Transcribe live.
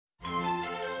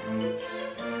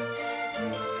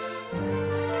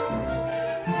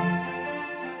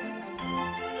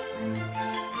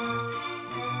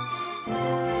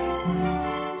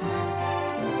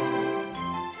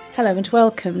Hello and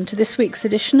welcome to this week's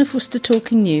edition of Worcester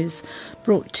Talking News,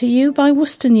 brought to you by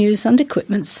Worcester News and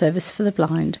Equipment Service for the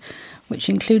Blind, which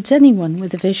includes anyone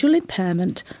with a visual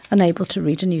impairment unable to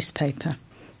read a newspaper.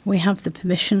 We have the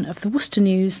permission of the Worcester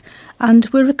News and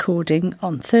we're recording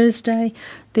on Thursday,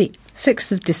 the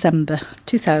 6th of December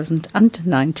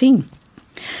 2019.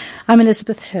 I'm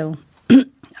Elizabeth Hill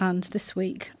and this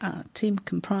week our team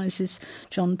comprises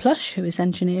John Plush, who is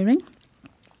engineering.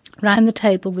 Round the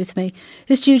table with me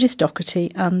is Judith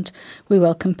Docherty and we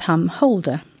welcome Pam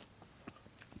Holder.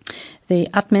 The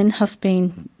admin has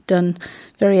been done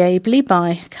very ably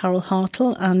by Carol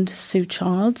Hartle and Sue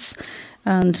Childs,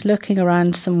 and lurking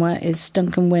around somewhere is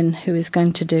Duncan Wynne, who is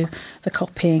going to do the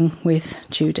copying with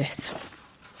Judith.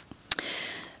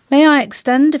 May I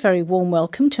extend a very warm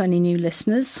welcome to any new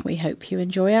listeners. We hope you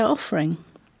enjoy our offering.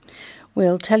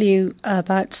 We'll tell you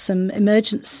about some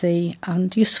emergency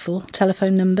and useful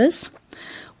telephone numbers,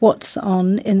 what's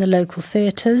on in the local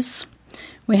theatres.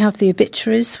 We have the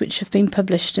obituaries which have been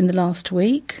published in the last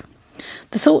week.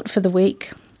 The thought for the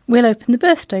week, we'll open the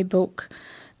birthday book.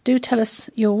 Do tell us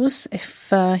yours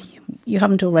if you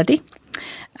haven't already.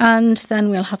 And then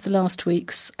we'll have the last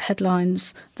week's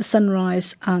headlines, the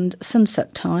sunrise and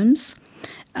sunset times.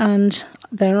 And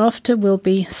thereafter will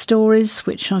be stories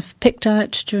which I've picked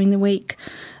out during the week,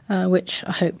 which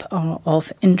I hope are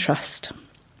of interest.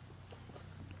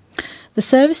 The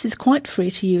service is quite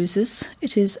free to users.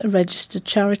 It is a registered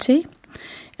charity.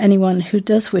 Anyone who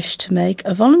does wish to make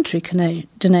a voluntary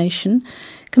donation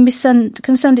can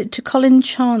send it to Colin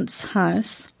Chance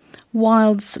House,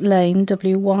 Wilds Lane,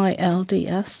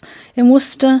 WYLDS, in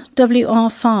Worcester,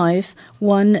 WR5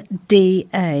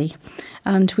 1DA.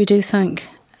 And we do thank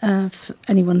for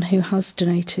anyone who has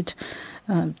donated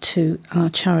to our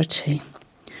charity.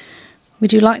 We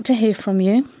do like to hear from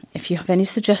you. If you have any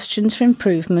suggestions for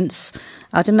improvements,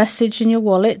 add a message in your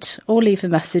wallet or leave a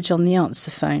message on the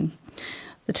answer phone.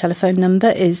 The telephone number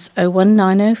is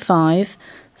 01905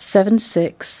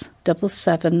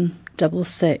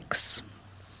 767766.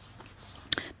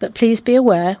 But please be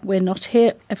aware, we're not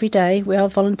here every day. We are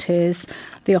volunteers.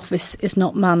 The office is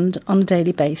not manned on a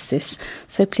daily basis,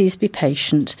 so please be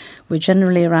patient. We're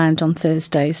generally around on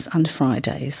Thursdays and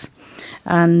Fridays.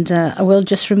 And I will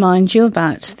just remind you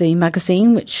about the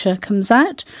magazine which comes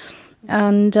out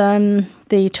and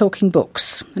the talking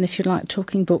books. And if you like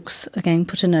talking books, again,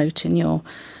 put a note in your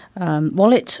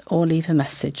wallet or leave a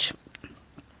message.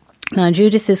 Now,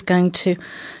 Judith is going to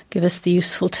give us the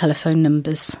useful telephone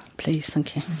numbers, please.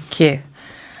 Thank you. Thank you.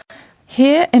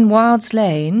 Here in Wilds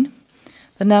Lane,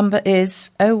 the number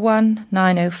is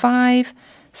 01905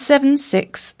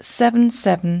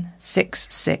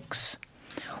 767766.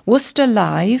 Worcester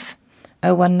Live,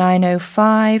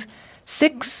 01905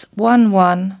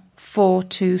 611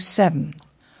 427.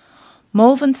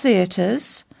 Malvern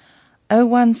Theatres,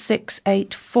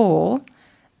 01684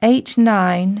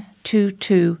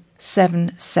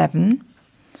 892277.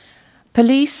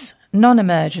 Police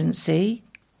Non-Emergency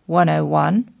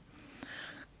 101.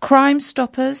 Crime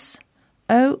Stoppers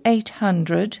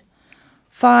 0800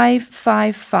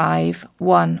 555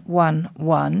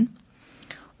 111.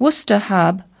 Worcester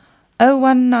Hub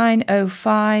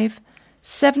 01905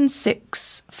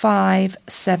 765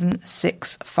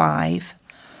 765.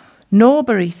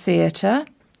 Norbury Theatre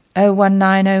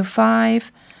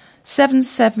 01905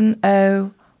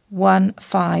 770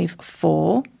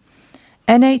 154.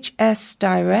 NHS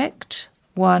Direct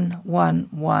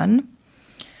 111.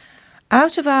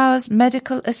 Out of Hours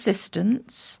Medical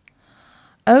Assistance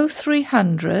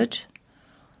 0300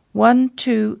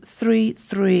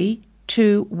 1233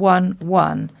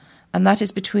 211, and that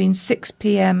is between 6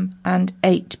 p.m. and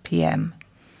 8 p.m.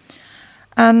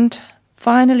 And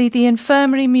finally, the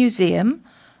Infirmary Museum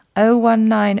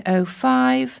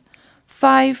 01905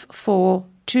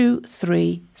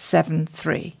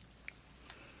 542373.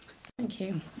 Thank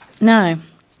you. Now,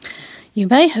 you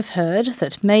may have heard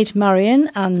that Maid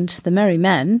Marian and the Merry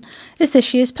Men is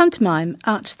this year's pantomime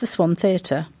at the Swan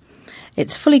Theatre.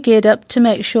 It's fully geared up to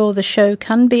make sure the show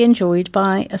can be enjoyed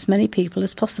by as many people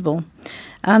as possible.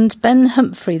 And Ben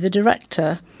Humphrey, the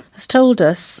director, has told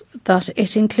us that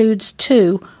it includes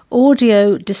 2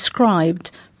 audio-described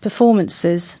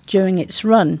performances during its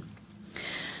run.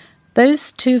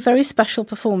 Those 2 very special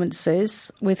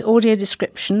performances with audio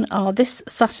description are this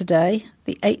Saturday,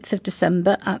 the 8th of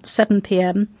December at 7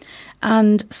 p.m,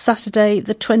 and Saturday,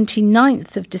 the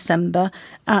 29th of December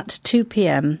at 2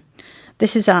 p.m.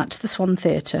 This is at the Swan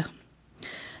Theatre.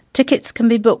 Tickets can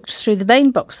be booked through the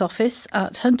main box office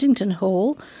at Huntington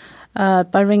Hall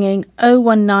by ringing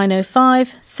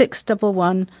 01905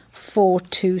 611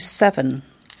 427.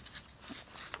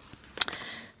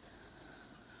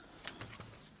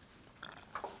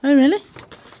 Oh, really?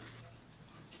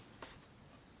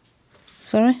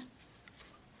 Sorry?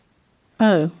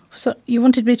 Oh, so you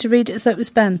wanted me to read it as though it was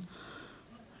Ben?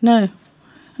 No.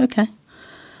 Okay.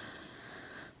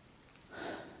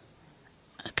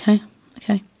 Okay.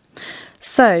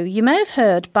 So, you may have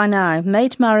heard by now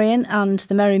Maid Marian and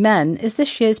the Merry Men is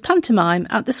this year's pantomime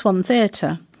at the Swan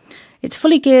Theatre. It's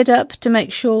fully geared up to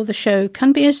make sure the show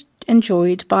can be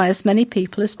enjoyed by as many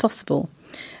people as possible.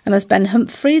 And as Ben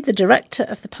Humphrey, the director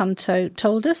of the panto,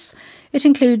 told us, it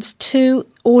includes 2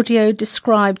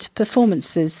 audio-described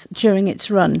performances during its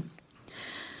run.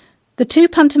 The 2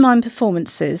 pantomime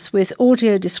performances with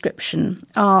audio description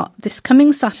are this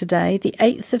coming Saturday, the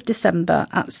 8th of December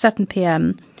at 7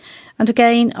 p.m, and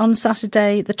again on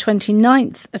Saturday, the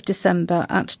 29th of December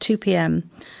at 2 p.m,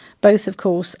 both, of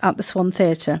course, at the Swan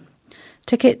Theatre.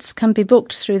 Tickets can be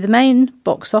booked through the main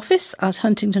box office at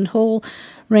Huntington Hall,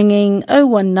 ringing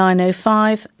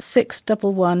 01905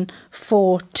 611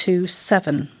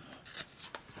 427.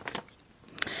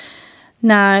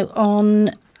 Now,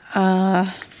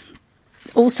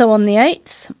 also on the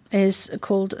 8th is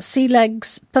called Sea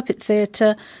Legs Puppet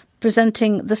Theatre,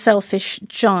 presenting The Selfish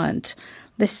Giant.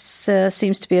 This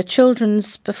seems to be a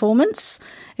children's performance.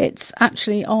 It's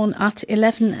actually on at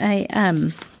 11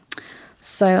 a.m,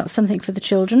 so that's something for the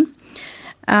children.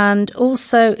 And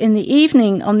also in the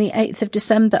evening on the 8th of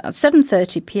December at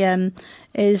 7:30 p.m.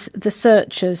 is The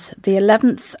Searchers, the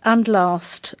 11th and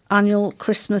last annual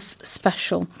Christmas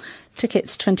special.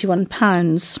 Tickets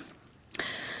 £21.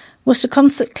 Worcester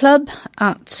Concert Club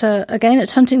again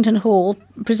at Huntington Hall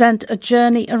present A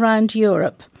Journey Around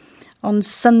Europe on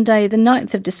Sunday the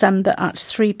 9th of December at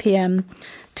 3 p.m.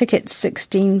 Tickets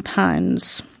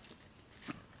 £16.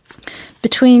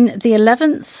 Between the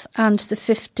 11th and the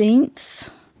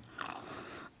 15th,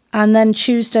 and then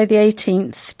Tuesday the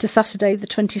 18th to Saturday the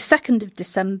 22nd of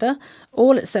December,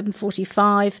 all at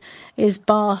 7:45, is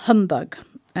Bar Humbug,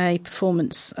 a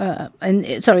performance.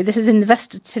 This is in the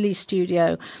Vesta Tilly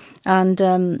studio, and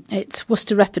it's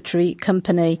Worcester Repertory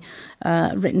Company,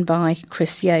 written by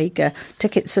Chris Yeager.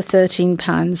 Tickets are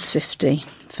 £13.50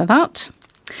 for that.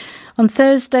 On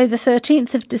Thursday, the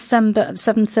 13th of December at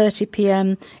 7:30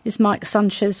 p.m. is Mike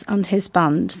Sanchez and his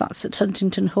band. That's at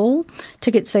Huntington Hall.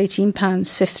 Tickets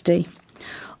 £18.50.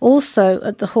 Also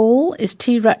at the hall is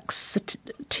T-Rex.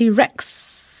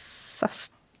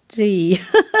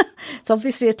 It's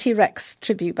obviously a T-Rex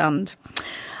tribute band.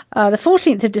 The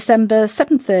 14th of December,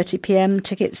 7:30 p.m.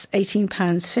 Tickets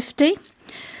 £18.50.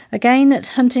 Again at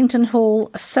Huntington Hall,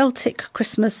 a Celtic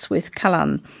Christmas with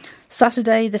Callan.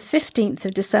 Saturday, the 15th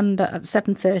of December at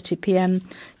 7:30 p.m.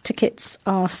 Tickets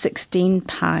are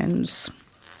 £16.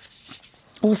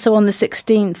 Also on the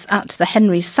 16th at the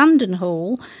Henry Sandon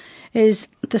Hall is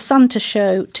the Santa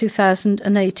Show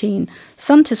 2018,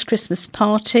 Santa's Christmas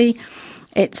Party.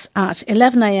 It's at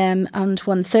 11 a.m. and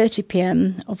 1:30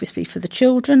 p.m, obviously for the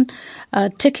children.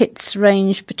 Tickets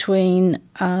range between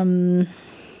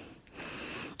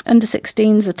under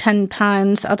 16s are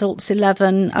 £10, adults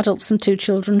 11, adults and 2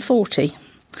 children 40.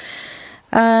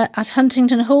 At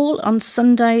Huntington Hall on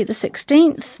Sunday the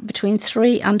 16th, between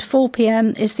 3 and 4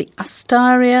 p.m, is the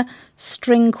Astaria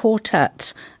String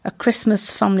Quartet, a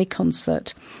Christmas family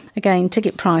concert. Again,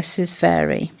 ticket prices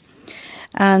vary.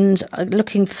 And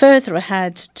looking further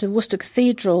ahead to Worcester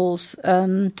Cathedral's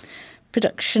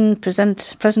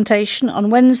presentation on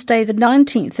Wednesday the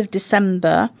 19th of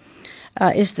December,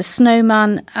 is The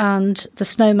Snowman and the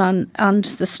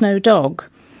Snow Dog.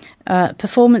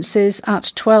 Performances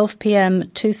at 12 p.m,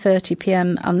 2:30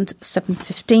 p.m, and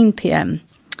 7:15 p.m.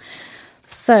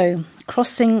 So,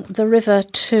 crossing the river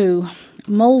to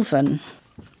Malvern.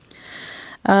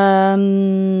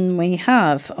 We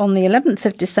have on the 11th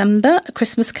of December A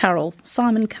Christmas Carol.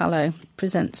 Simon Callow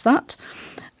presents that.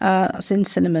 That's in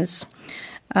cinemas.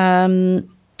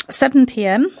 7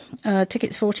 p.m,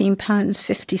 tickets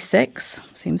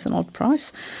 £14.56, seems an odd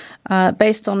price,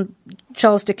 based on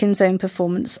Charles Dickens' own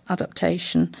performance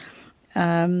adaptation.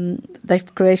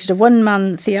 They've created a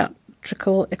one-man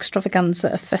theatrical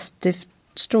extravaganza of festive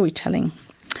storytelling.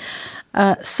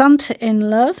 Santa in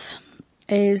Love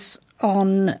is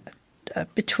on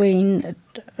between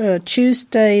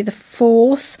Tuesday the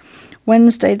 4th,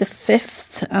 Wednesday the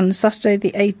 5th and Saturday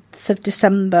the 8th of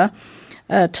December.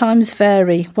 Times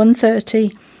vary,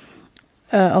 1:30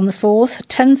 on the 4th,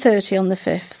 10:30 on the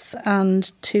 5th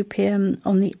and 2 p.m.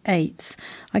 on the 8th.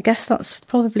 I guess that's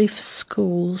probably for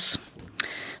schools.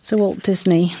 It's a Walt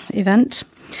Disney event.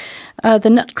 The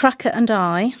Nutcracker and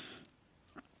I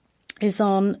is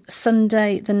on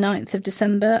Sunday the 9th of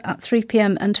December at 3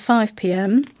 p.m. and 5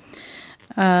 p.m.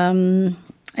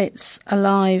 It's a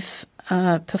live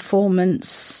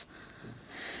performance.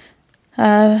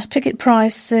 Ticket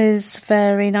prices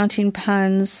vary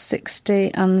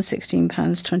 £19.60 and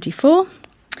 £16.24.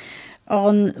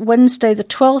 On Wednesday the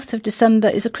 12th of December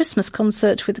is a Christmas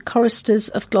concert with the choristers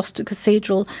of Gloucester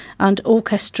Cathedral and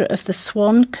Orchestra of the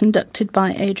Swan, conducted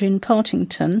by Adrian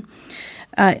Partington.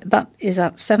 That is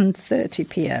at 7:30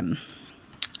 p.m.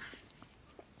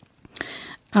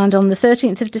 And on the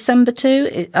 13th of December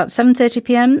too, at 7:30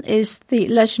 p.m, is the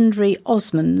legendary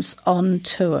Osmonds on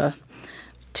tour.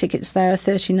 Tickets there are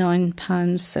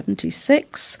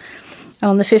 £39.76.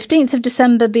 On the 15th of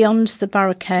December, Beyond the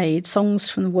Barricade, songs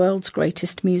from the world's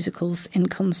greatest musicals in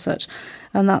concert.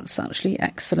 And that's actually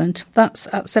excellent. That's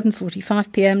at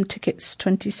 7:45 p.m, tickets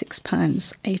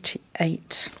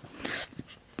 £26.88.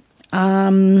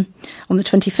 On the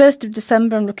 21st of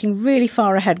December, I'm looking really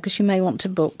far ahead because you may want to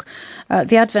book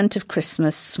The Advent of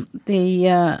Christmas,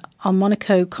 the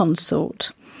Armonico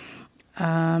Consort,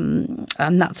 and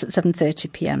that's at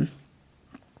 7:30 p.m.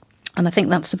 And I think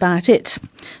that's about it.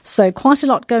 So quite a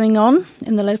lot going on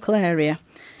in the local area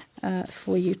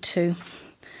for you to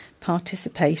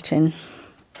participate in.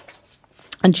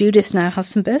 And Judith now has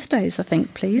some birthdays, I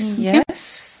think, please.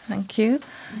 Yes, thank you.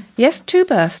 Yes, 2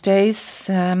 birthdays.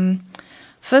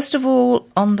 First of all,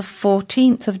 on the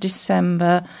 14th of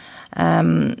December,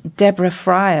 Deborah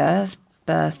Fryer's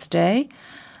birthday.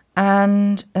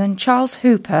 And then Charles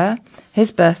Hooper,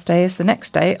 his birthday is the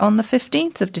next day on the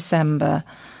 15th of December.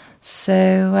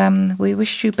 So we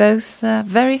wish you both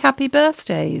very happy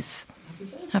birthdays.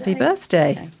 Happy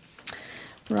birthday. Okay.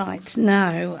 Right,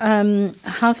 now I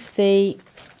have the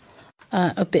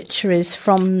obituaries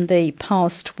from the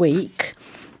past week,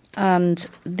 and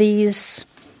these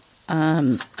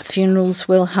funerals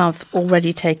will have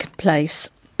already taken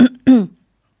place.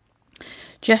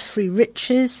 Geoffrey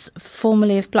Riches,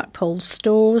 formerly of Blackpool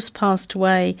Stores, passed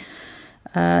away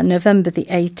November the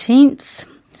 18th.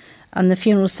 And the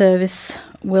funeral service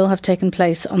will have taken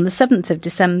place on the 7th of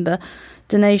December.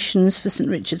 Donations for St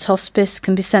Richard's Hospice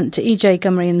can be sent to E.J.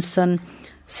 Gummery & Son,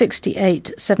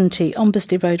 6870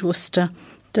 Ombersley Road, Worcester,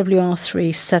 WR3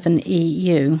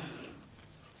 7EU.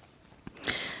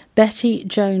 Betty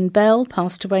Joan Bell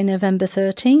passed away November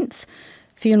 13th.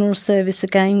 Funeral service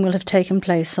again will have taken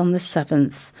place on the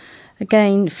 7th.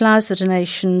 Again, flowers or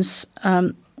donations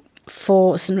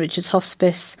for St Richard's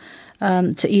Hospice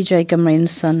to E.J. Gummery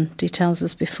 & Son, details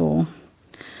as before.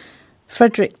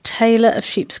 Frederick Taylor of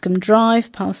Sheepscombe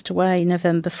Drive passed away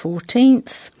November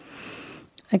 14th.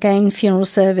 Again, funeral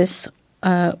service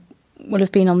will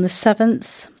have been on the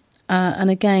 7th.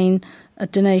 And again,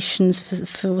 donations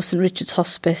for St Richard's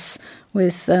Hospice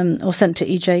with or sent to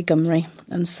E.J. Gummery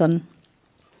 & Son.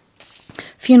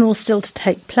 Funeral still to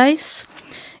take place.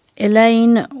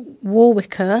 Elaine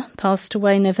Warwicker passed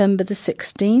away November the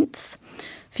 16th.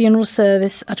 Funeral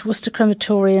service at Worcester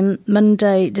Crematorium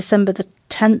Monday, December the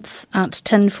 10th at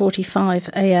 10:45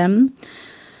 a.m.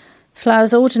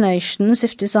 Flowers or donations,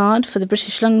 if desired, for the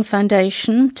British Lung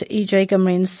Foundation to E.J.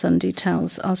 Gummery & Son,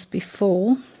 details as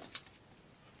before.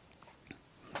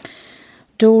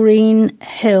 Doreen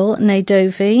Hill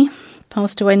Nadovi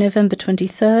passed away November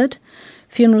 23rd.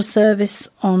 Funeral service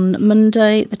on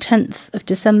Monday, the 10th of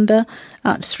December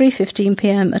at 3:15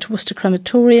 p.m. at Worcester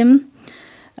Crematorium.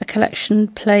 A collection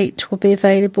plate will be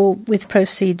available with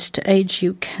proceeds to Age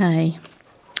UK.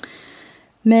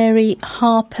 Mary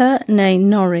Harper, née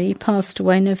Norrie, passed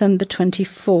away November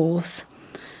 24th.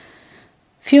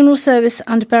 Funeral service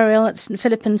and burial at St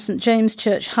Philip and St James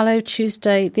Church, Hallow,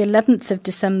 Tuesday, the 11th of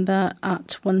December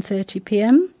at 1:30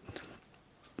 p.m.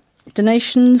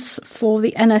 Donations for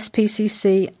the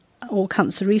NSPCC or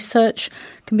cancer research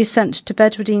can be sent to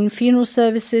Bedwardine Funeral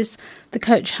Services, the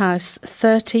Coach House,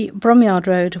 30 Bromyard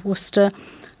Road, Worcester,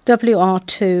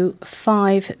 WR2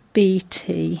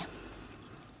 5BT.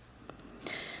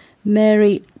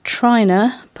 Mary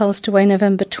Triner passed away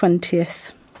November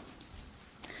 20th.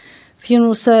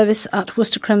 Funeral service at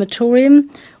Worcester Crematorium,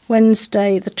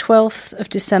 Wednesday the 12th of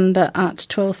December at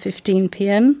 12:15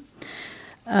 p.m.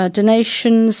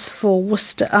 Donations for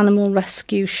Worcester Animal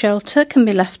Rescue Shelter can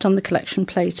be left on the collection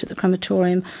plate at the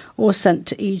crematorium or sent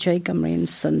to E.J. Gummery &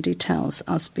 Son, details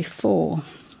as before.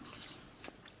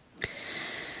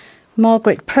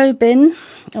 Margaret Probyn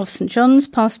of St John's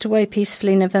passed away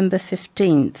peacefully November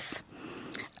 15th.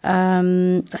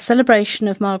 A celebration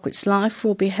of Margaret's life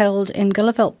will be held in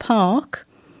Gullavelt Park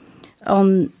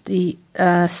on the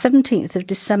 17th of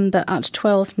December at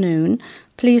 12 noon,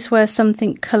 please wear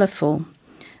something colourful.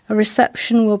 A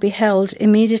reception will be held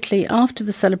immediately after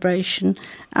the celebration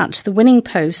at the Winning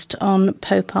Post on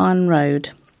Pope Iron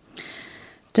Road.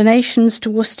 Donations to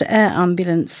Worcester Air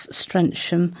Ambulance,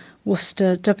 Strensham,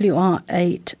 Worcester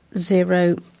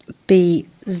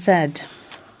WR80BZ.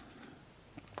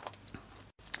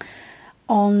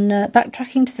 On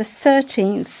backtracking to the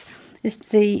 13th is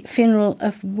the funeral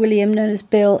of William, known as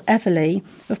Bill Everly,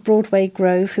 of Broadway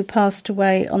Grove, who passed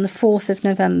away on the 4th of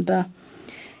November.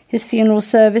 His funeral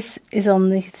service is on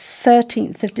the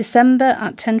 13th of December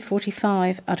at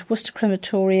 10:45 at Worcester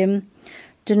Crematorium.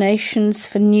 Donations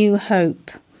for New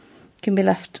Hope can be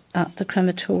left at the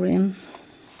crematorium.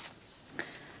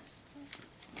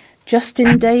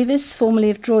 Justin Davis, formerly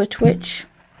of Droitwich,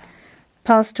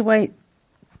 passed away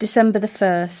December the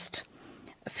 1st.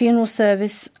 A funeral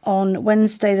service on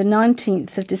Wednesday the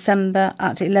 19th of December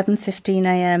at 11:15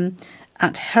 a.m.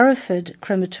 at Hereford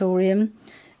Crematorium,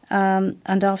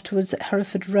 and afterwards at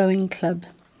Hereford Rowing Club.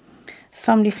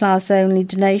 Family flowers only.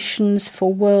 Donations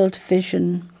for World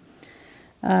Vision,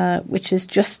 which is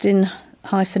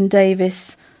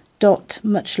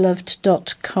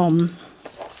justin-davis.muchloved.com.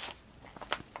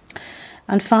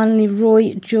 And finally,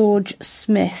 Roy George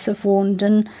Smith of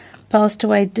Warndon passed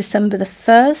away December the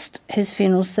 1st. His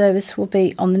funeral service will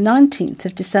be on the 19th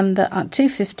of December at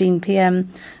 2:15 p.m.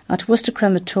 at Worcester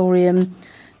Crematorium.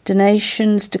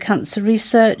 Donations to cancer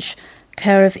research,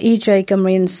 care of E.J.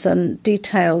 Gumry & Son,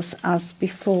 details as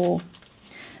before.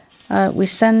 We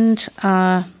send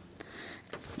our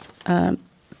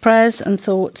prayers and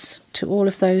thoughts to all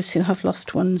of those who have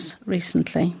lost ones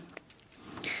recently.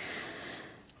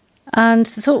 And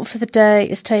the thought for the day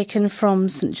is taken from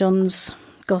St. Luke's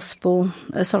Gospel,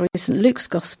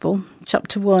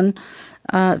 chapter 1,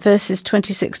 verses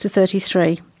 26 to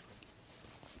 33.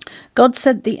 God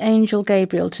sent the angel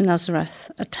Gabriel to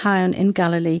Nazareth, a town in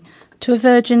Galilee, to a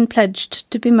virgin pledged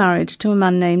to be married to a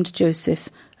man named Joseph,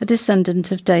 a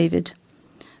descendant of David.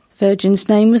 The virgin's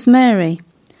name was Mary.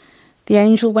 The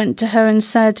angel went to her and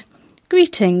said,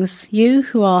 "Greetings, you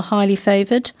who are highly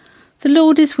favoured. The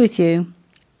Lord is with you."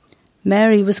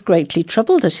 Mary was greatly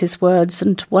troubled at his words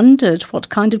and wondered what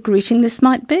kind of greeting this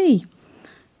might be.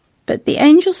 But the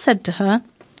angel said to her,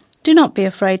 "Do not be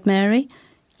afraid, Mary.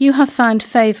 You have found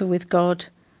favour with God.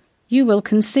 You will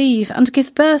conceive and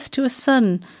give birth to a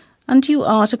son, and you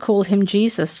are to call him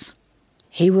Jesus.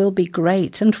 He will be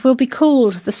great and will be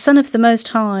called the Son of the Most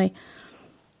High.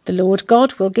 The Lord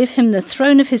God will give him the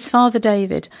throne of his father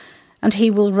David, and he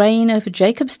will reign over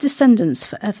Jacob's descendants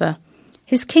forever.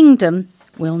 His kingdom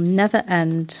will never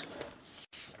end."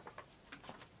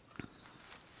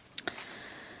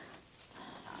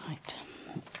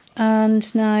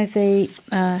 And now the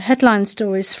headline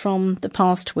stories from the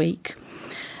past week.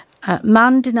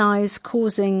 Man denies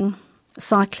causing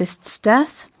cyclist's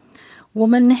death.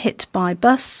 Woman hit by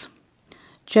bus.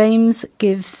 James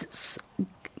gives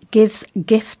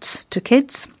gifts to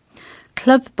kids.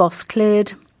 Club boss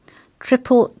cleared.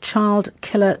 Triple child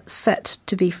killer set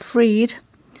to be freed.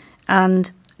 And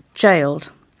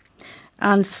jailed.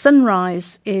 And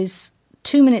sunrise is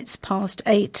 2 minutes past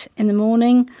 8 in the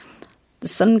morning. The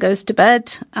sun goes to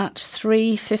bed at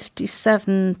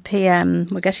 3:57 p.m.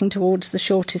 We're getting towards the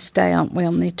shortest day, aren't we,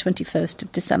 on the 21st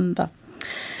of December.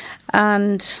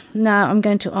 And now I'm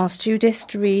going to ask Judith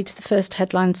to read the first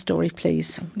headline story,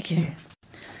 please. Thank you.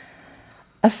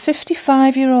 A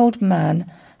 55-year-old man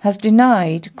has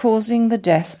denied causing the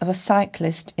death of a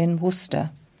cyclist in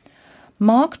Worcester.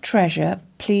 Mark Treasure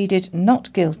pleaded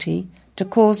not guilty to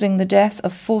causing the death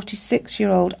of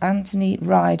 46-year-old Anthony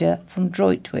Ryder from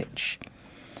Droitwich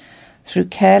through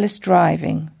careless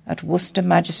driving at Worcester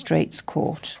Magistrates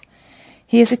Court.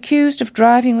 He is accused of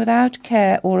driving without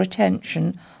care or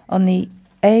attention on the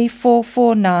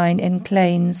A449 in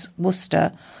Claines,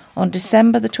 Worcester, on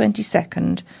December the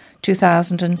 22nd,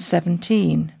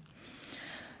 2017.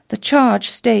 The charge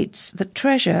states that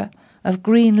Treasure of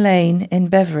Green Lane in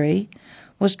Beverley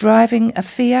was driving a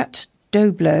Fiat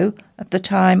Doblo at the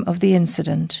time of the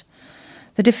incident.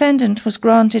 The defendant was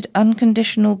granted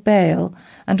unconditional bail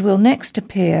and will next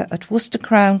appear at Worcester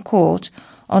Crown Court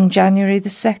on January the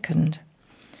 2nd.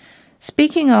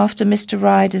 Speaking after Mr.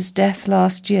 Ryder's death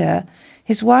last year,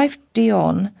 his wife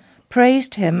Dion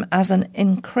praised him as an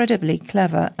incredibly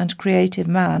clever and creative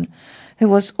man who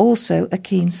was also a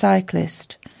keen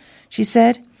cyclist. She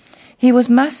said, "He was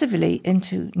massively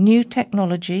into new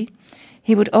technology.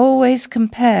 He would always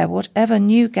compare whatever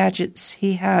new gadgets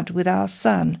he had with our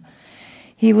son.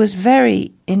 He was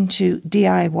very into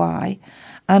DIY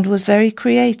and was very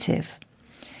creative.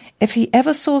 If he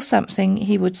ever saw something,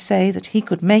 he would say that he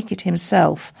could make it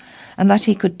himself and that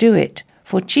he could do it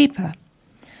for cheaper.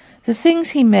 The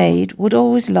things he made would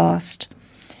always last.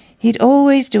 He'd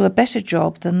always do a better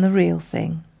job than the real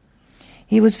thing.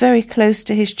 He was very close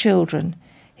to his children.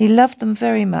 He loved them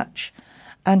very much,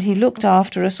 and he looked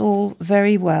after us all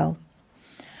very well.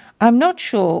 I'm not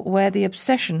sure where the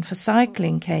obsession for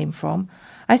cycling came from.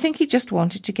 I think he just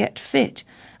wanted to get fit,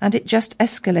 and it just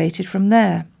escalated from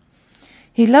there.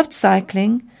 He loved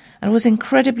cycling and was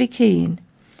incredibly keen.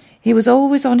 He was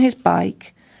always on his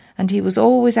bike, and he was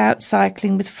always out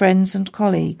cycling with friends and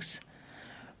colleagues.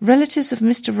 Relatives of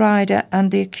Mr. Ryder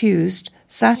and the accused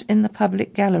sat in the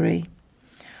public gallery.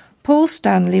 Paul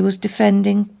Stanley was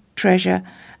defending Treasure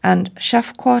and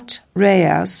Shafqat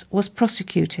Reyes was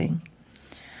prosecuting.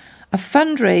 A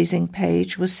fundraising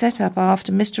page was set up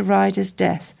after Mr. Ryder's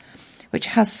death, which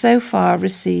has so far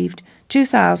received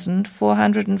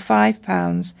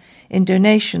 £2,405 in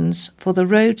donations for the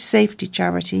road safety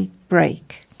charity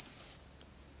Break.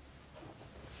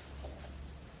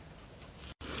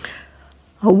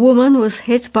 A woman was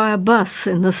hit by a bus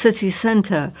in the city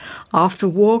centre after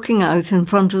walking out in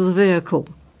front of the vehicle.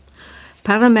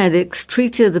 Paramedics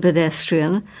treated the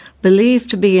pedestrian,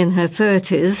 believed to be in her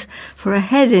 30s, for a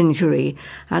head injury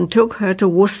and took her to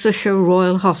Worcestershire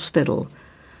Royal Hospital.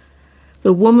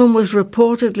 The woman was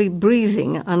reportedly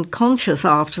breathing unconscious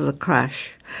after the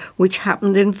crash, which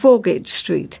happened in Foregate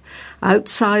Street,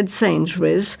 outside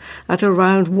Sainsbury's, at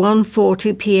around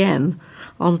 1:40 p.m.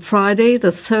 on Friday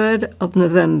the 3rd of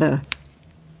November.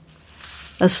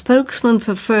 A spokesman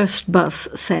for First Bus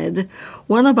said,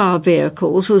 "One of our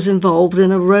vehicles was involved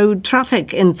in a road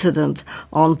traffic incident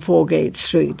on Foregate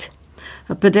Street.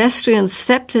 A pedestrian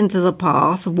stepped into the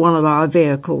path of one of our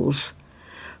vehicles.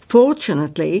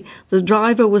 Fortunately, the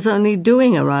driver was only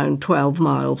doing around 12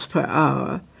 miles per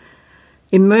hour.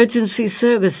 Emergency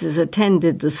services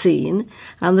attended the scene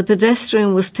and the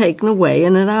pedestrian was taken away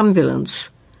in an ambulance.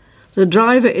 The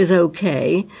driver is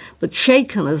okay, but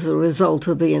shaken as a result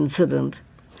of the incident."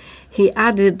 He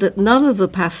added that none of the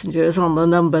passengers on the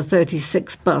number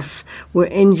 36 bus were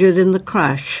injured in the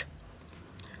crash.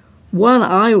 One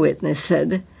eyewitness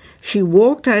said, "She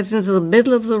walked out into the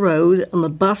middle of the road and the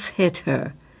bus hit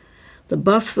her. The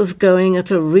bus was going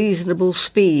at a reasonable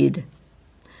speed."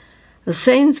 A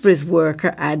Sainsbury's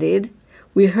worker added,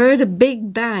 "We heard a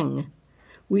big bang.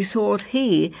 We thought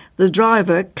he, the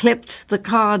driver, clipped the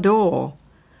car door.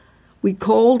 We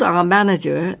called our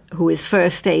manager, who is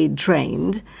first aid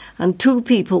trained, and 2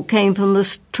 people came from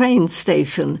the train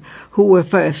station who were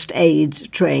first aid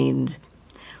trained.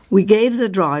 We gave the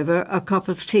driver a cup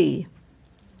of tea."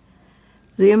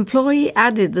 The employee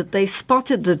added that they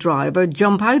spotted the driver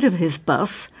jump out of his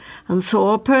bus and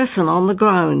saw a person on the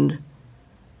ground.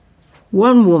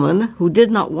 One woman, who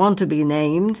did not want to be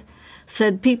named,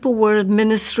 said people were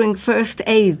administering first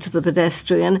aid to the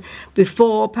pedestrian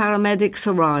before paramedics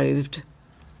arrived.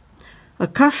 A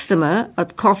customer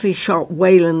at coffee shop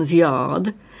Wayland's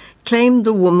Yard claimed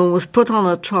the woman was put on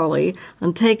a trolley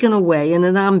and taken away in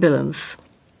an ambulance.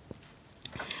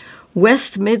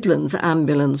 West Midlands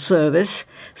Ambulance Service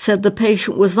said the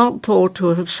patient was not thought to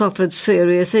have suffered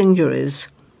serious injuries.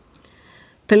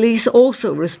 Police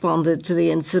also responded to the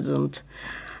incident,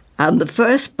 and the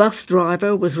first bus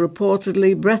driver was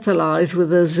reportedly breathalyzed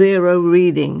with a 0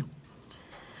 reading.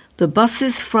 The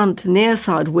bus's front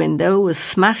near-side window was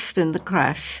smashed in the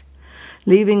crash,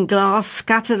 leaving glass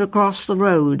scattered across the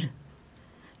road.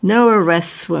 No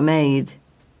arrests were made.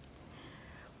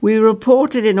 We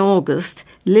reported in August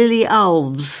Lily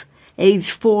Alves,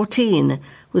 aged 14,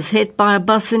 was hit by a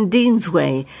bus in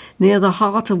Deansway, near the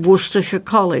heart of Worcestershire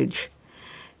College.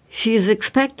 She is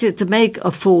expected to make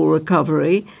a full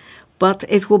recovery, but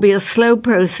it will be a slow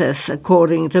process,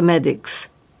 according to medics.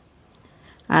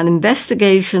 An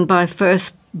investigation by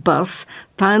First Bus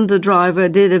found the driver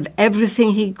did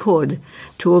everything he could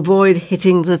to avoid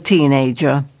hitting the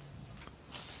teenager.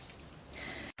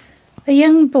 A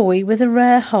young boy with a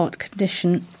rare heart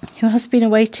condition who has been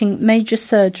awaiting major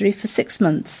surgery for 6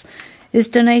 months is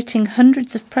donating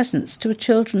hundreds of presents to a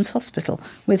children's hospital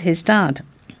with his dad.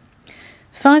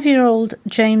 5-year-old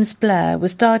James Blair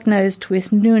was diagnosed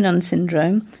with Noonan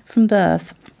syndrome from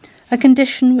birth, a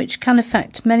condition which can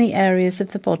affect many areas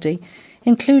of the body,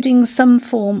 including some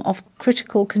form of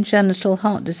critical congenital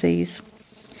heart disease.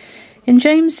 In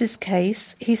James's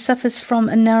case, he suffers from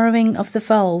a narrowing of the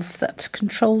valve that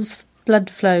controls blood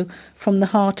flow from the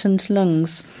heart and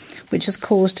lungs, which has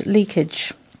caused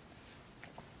leakage.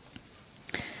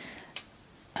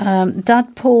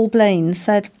 Dad Paul Blaine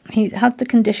said he had the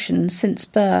condition since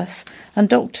birth and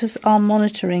doctors are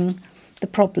monitoring the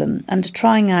problem and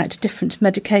trying out different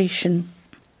medication.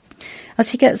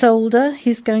 As he gets older,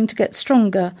 he's going to get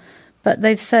stronger, but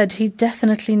they've said he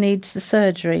definitely needs the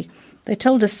surgery. They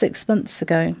told us 6 months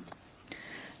ago.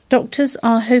 Doctors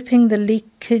are hoping the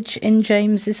leakage in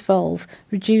James's valve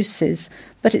reduces,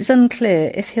 but it's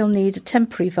unclear if he'll need a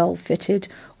temporary valve fitted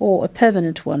or a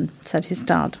permanent one, said his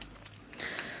dad.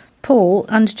 Paul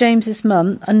and James's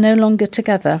mum are no longer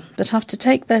together, but have to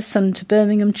take their son to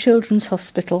Birmingham Children's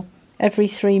Hospital every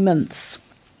 3 months.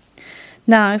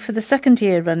 Now, for the second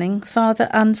year running, father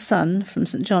and son from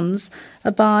St John's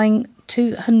are buying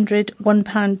 200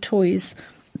 £1 toys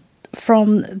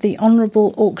from the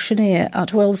Honourable Auctioneer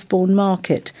at Wellesbourne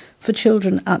Market for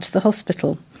children at the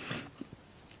hospital.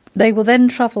 They will then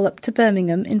travel up to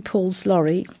Birmingham in Paul's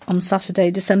lorry on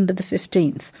Saturday, December the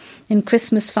 15th, in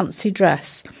Christmas fancy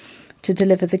dress, to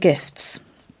deliver the gifts.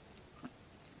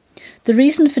 The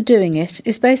reason for doing it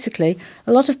is basically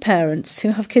a lot of parents who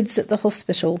have kids at the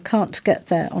hospital can't get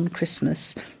there on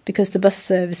Christmas because the bus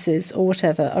services or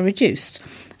whatever are reduced,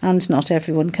 and not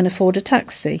everyone can afford a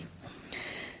taxi.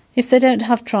 If they don't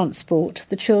have transport,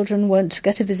 the children won't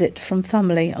get a visit from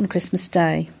family on Christmas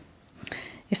Day.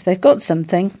 If they've got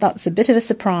something, that's a bit of a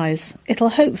surprise. It'll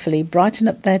hopefully brighten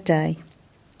up their day.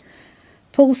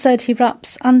 Paul said he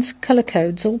wraps and colour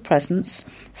codes all presents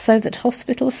so that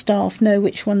hospital staff know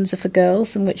which ones are for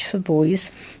girls and which for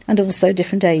boys, and also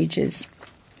different ages.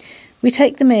 We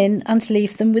take them in and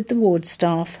leave them with the ward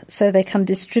staff so they can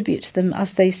distribute them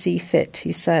as they see fit,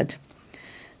 he said.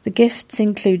 The gifts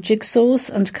include jigsaws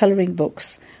and colouring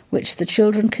books, which the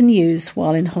children can use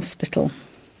while in hospital.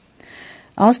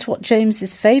 Asked what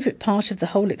James's favourite part of the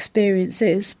whole experience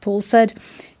is, Paul said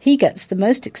he gets the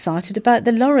most excited about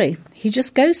the lorry. He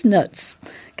just goes nuts,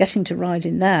 getting to ride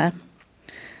in there.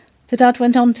 The dad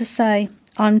went on to say,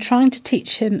 I'm trying to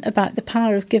teach him about the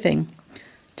power of giving,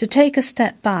 to take a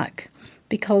step back,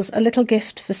 because a little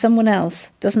gift for someone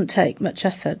else doesn't take much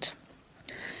effort.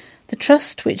 The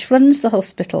trust which runs the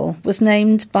hospital was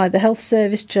named by the Health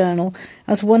Service Journal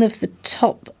as one of the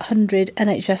top 100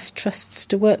 NHS trusts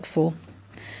to work for.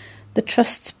 The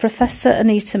trust's Professor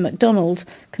Anita MacDonald,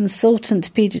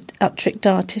 consultant paediatric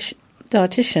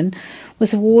dietitian,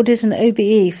 was awarded an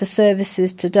OBE for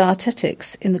services to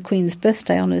dietetics in the Queen's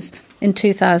Birthday Honours in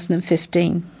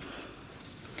 2015.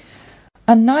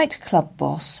 A nightclub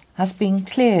boss has been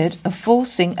cleared of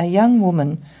forcing a young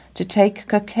woman to take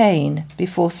cocaine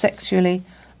before sexually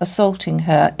assaulting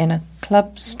her in a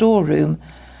club storeroom,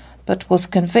 but was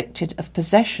convicted of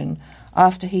possession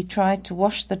after he tried to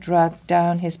wash the drug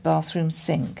down his bathroom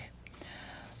sink.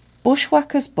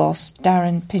 Bushwhackers boss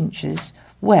Darren Pinches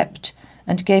wept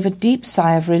and gave a deep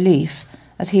sigh of relief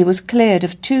as he was cleared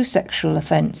of 2 sexual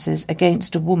offences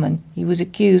against a woman he was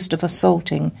accused of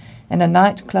assaulting in a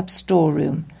nightclub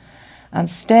storeroom, and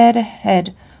stared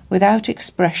ahead without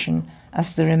expression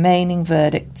as the remaining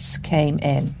verdicts came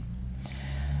in.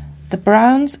 The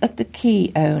Browns at the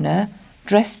Quay owner,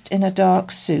 dressed in a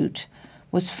dark suit,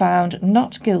 was found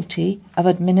not guilty of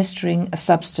administering a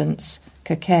substance,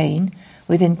 cocaine,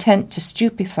 with intent to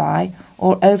stupefy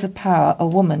or overpower a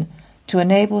woman to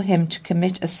enable him to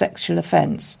commit a sexual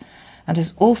offence, and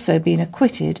has also been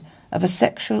acquitted of a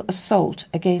sexual assault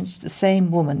against the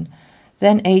same woman,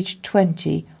 then aged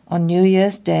 20, on New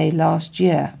Year's Day last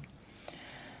year.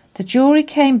 The jury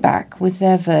came back with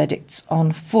their verdicts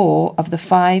on 4 of the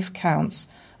 5 counts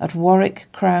at Warwick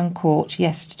Crown Court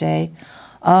yesterday,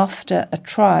 after a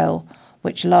trial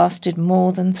which lasted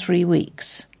more than 3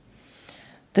 weeks.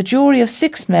 The jury of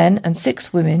 6 men and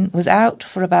 6 women was out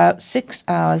for about 6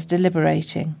 hours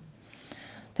deliberating.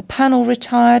 The panel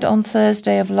retired on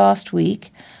Thursday of last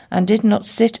week and did not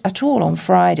sit at all on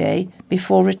Friday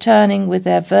before returning with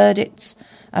their verdicts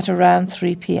at around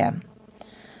 3 p.m.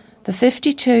 The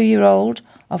 52-year-old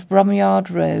of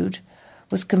Bromyard Road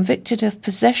was convicted of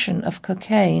possession of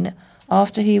cocaine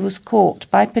after he was caught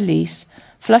by police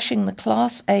flushing the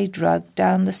Class A drug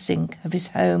down the sink of his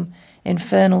home in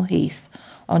Fernal Heath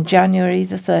on January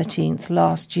the 13th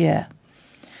last year.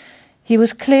 He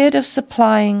was cleared of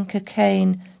supplying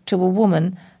cocaine to a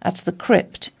woman at the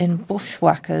Crypt in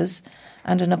Bushwhackers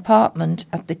and an apartment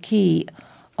at the Quay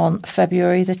on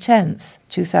February the 10th,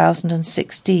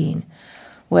 2016,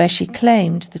 where she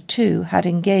claimed the two had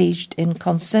engaged in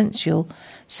consensual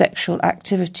sexual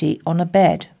activity on a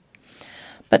bed.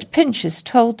 But Pinches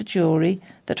told the jury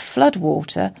that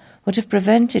floodwater would have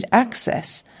prevented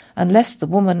access unless the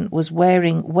woman was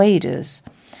wearing waders,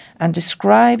 and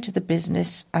described the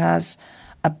business as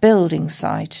a building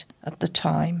site at the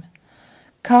time.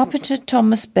 Carpenter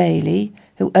Thomas Bailey,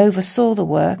 who oversaw the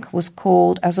work, was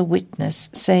called as a witness,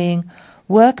 saying,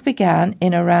 Work began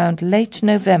in around late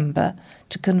November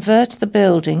to convert the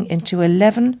building into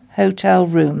 11 hotel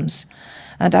rooms,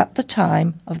 and at the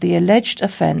time of the alleged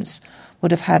offence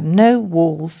would have had no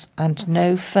walls and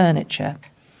no furniture.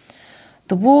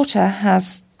 The water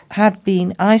had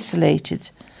been isolated.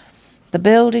 The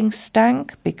building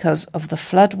stank because of the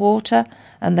flood water,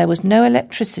 and there was no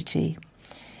electricity.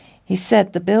 He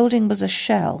said the building was a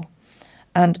shell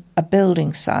and a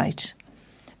building site,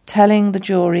 telling the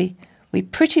jury, "We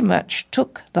pretty much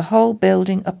took the whole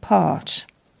building apart."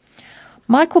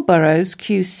 Michael Burrows,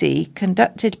 QC,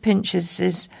 conducted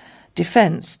Pinch's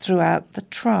defence throughout the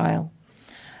trial.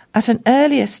 At an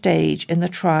earlier stage in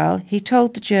the trial, he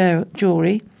told the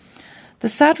jury, "The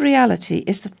sad reality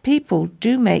is that people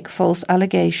do make false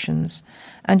allegations,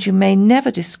 and you may never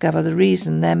discover the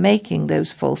reason they're making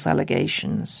those false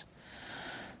allegations."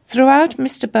 Throughout,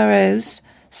 Mr. Burrows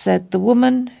said the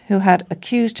woman who had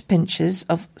accused Pinch's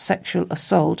of sexual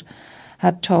assault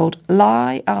had told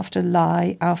lie after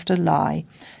lie after lie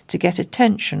to get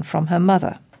attention from her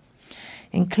mother,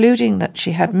 including that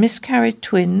she had miscarried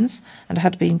twins and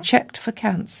had been checked for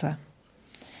cancer.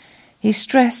 He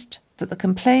stressed that the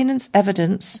complainant's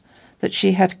evidence that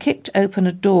she had kicked open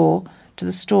a door to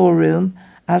the storeroom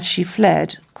as she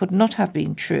fled could not have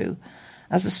been true,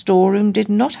 as the storeroom did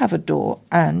not have a door,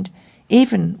 and,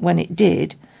 even when it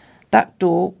did, that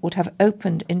door would have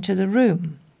opened into the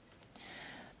room.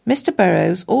 Mr.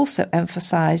 Burrows also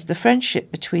emphasised the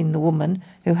friendship between the woman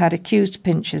who had accused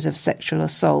Pinch's of sexual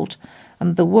assault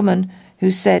and the woman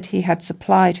who said he had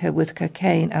supplied her with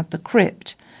cocaine at the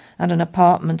crypt and an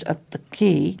apartment at the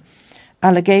Quay,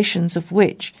 allegations of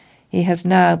which he has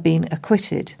now been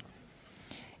acquitted.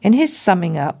 In his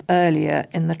summing up earlier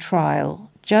in the trial,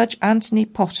 Judge Anthony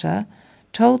Potter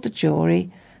told the jury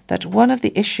that one of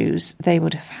the issues they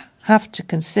would have to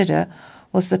consider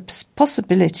was the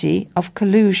possibility of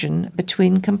collusion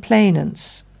between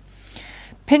complainants.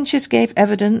 Pinch's gave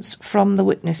evidence from the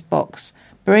witness box,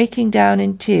 breaking down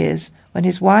in tears when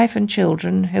his wife and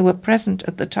children, who were present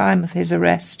at the time of his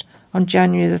arrest on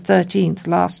January the 13th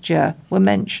last year, were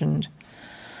mentioned.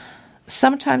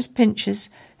 Sometimes Pinch's,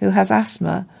 who has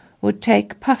asthma, would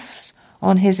take puffs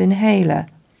on his inhaler.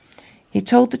 He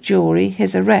told the jury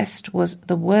his arrest was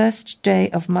the worst day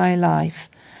of my life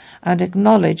and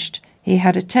acknowledged he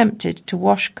had attempted to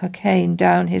wash cocaine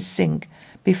down his sink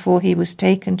before he was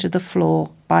taken to the floor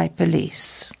by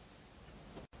police.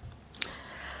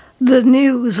 The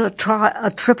news a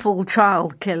triple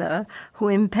child killer who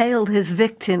impaled his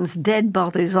victims' dead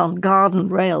bodies on garden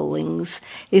railings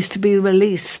is to be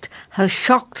released has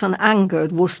shocked and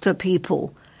angered Worcester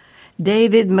people.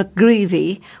 David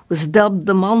McGreevy was dubbed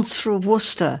the Monster of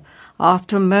Worcester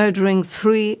after murdering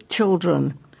 3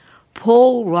 children: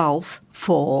 Paul Ralph,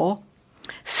 4,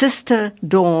 Sister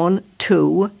Dawn,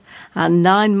 2, and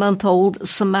 9-month-old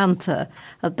Samantha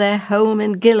at their home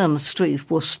in Gillam Street,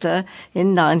 Worcester,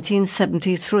 in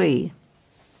 1973.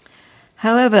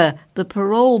 However, the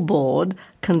parole board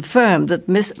confirmed that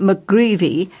Miss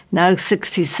McGreevy, now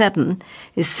 67,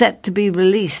 is set to be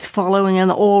released following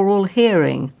an oral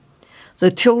hearing. The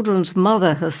children's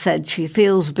mother has said she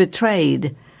feels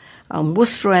betrayed, and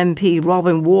Worcester MP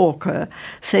Robin Walker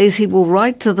says he will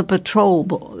write to the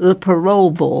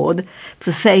parole board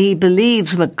to say he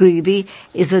believes McGreevy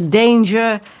is a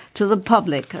danger to the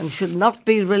public and should not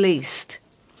be released.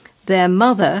 Their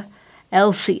mother,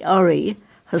 Elsie Urry,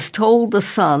 has told The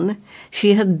Sun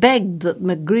she had begged that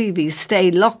McGreevy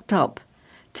stay locked up,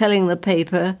 telling the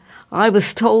paper, "I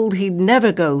was told he'd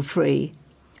never go free,"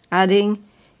 adding,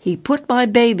 "He put my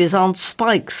babies on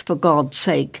spikes for God's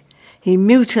sake. He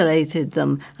mutilated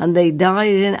them and they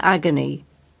died in agony.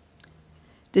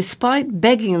 Despite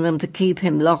begging them to keep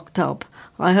him locked up,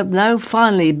 I have now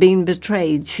finally been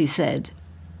betrayed," she said.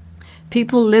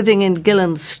 People living in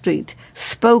Gillam Street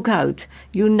spoke out,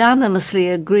 unanimously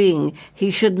agreeing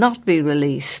he should not be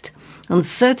released and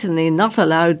certainly not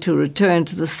allowed to return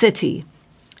to the city.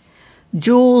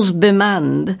 Jules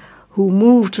Bimand, who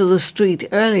moved to the street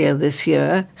earlier this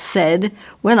year, said,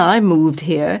 "When I moved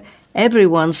here,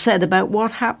 everyone said about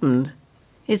what happened.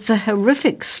 It's a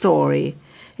horrific story.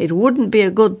 It wouldn't be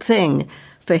a good thing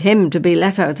for him to be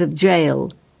let out of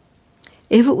jail.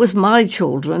 If it was my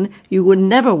children, you would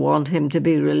never want him to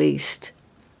be released."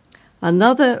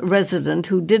 Another resident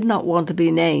who did not want to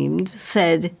be named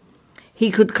said, "He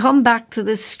could come back to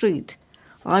this street.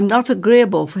 I'm not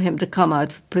agreeable for him to come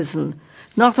out of prison,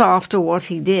 not after what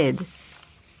he did.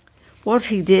 What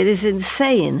he did is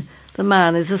insane. The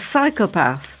man is a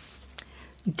psychopath."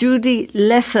 Judy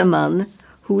Lesserman,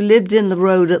 who lived in the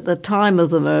road at the time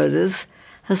of the murders,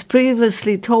 has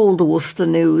previously told the Worcester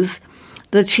News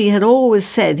that she had always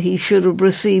said he should have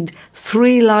received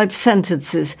 3 life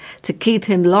sentences to keep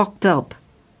him locked up.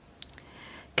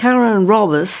 Karen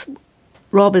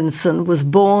Robinson was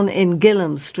born in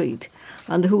Gillam Street,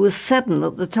 and who was 7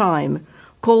 at the time,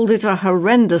 called it a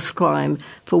horrendous crime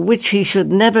for which he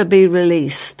should never be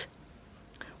released.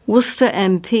 Worcester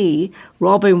MP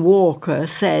Robin Walker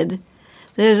said,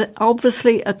 "There's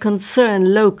obviously a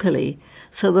concern locally,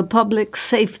 so the public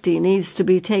safety needs to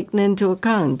be taken into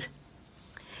account.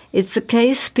 It's a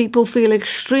case people feel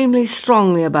extremely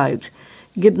strongly about,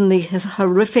 given the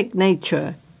horrific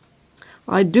nature.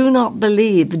 I do not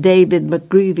believe David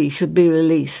McGreevy should be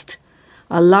released.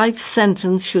 A life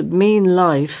sentence should mean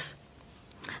life."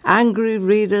 Angry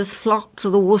readers flocked to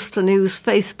the Worcester News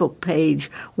Facebook page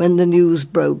when the news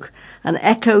broke and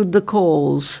echoed the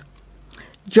calls.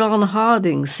 John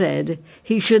Harding said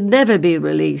he should never be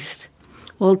released,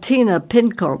 while Tina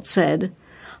Pincott said,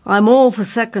 "I'm all for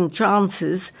second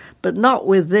chances, but not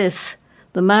with this.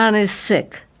 The man is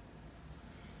sick."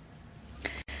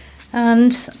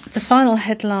 And the final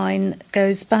headline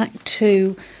goes back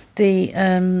to the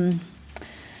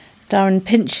Darren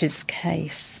Pinch's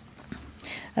case.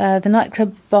 The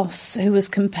nightclub boss, who was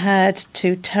compared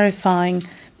to terrifying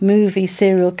movie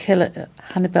serial killer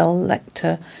Hannibal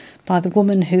Lecter by the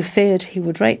woman who feared he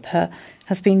would rape her,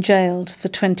 has been jailed for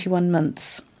 21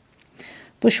 months.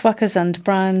 Bushwhackers and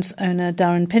Browns owner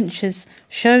Darren Pinches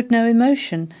showed no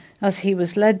emotion as he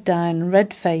was led down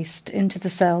red-faced into the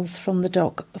cells from the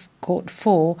dock of Court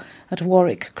 4 at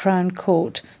Warwick Crown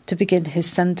Court to begin his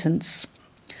sentence.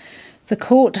 The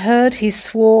court heard he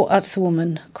swore at the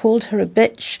woman, called her a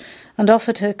bitch and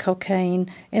offered her cocaine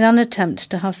in an attempt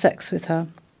to have sex with her.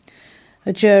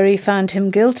 A jury found him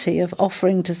guilty of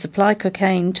offering to supply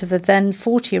cocaine to the then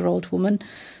 40-year-old woman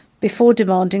before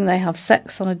demanding they have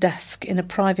sex on a desk in a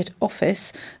private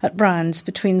office at Brown's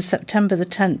between September the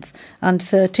 10th and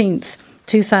 13th,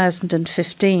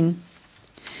 2015.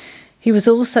 He was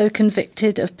also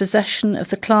convicted of possession of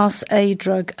the Class A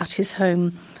drug at his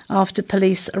home after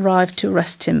police arrived to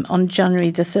arrest him on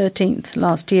January the 13th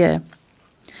last year.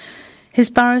 His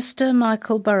barrister,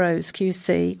 Michael Burrows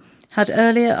QC, had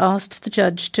earlier asked the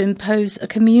judge to impose a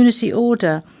community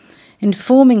order,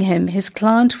 informing him his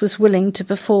client was willing to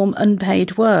perform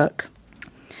unpaid work.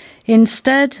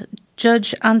 Instead,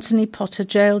 Judge Anthony Potter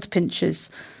jailed Pinches,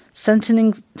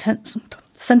 sentencing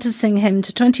him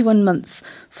to 21 months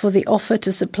for the offer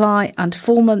to supply and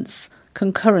 4 months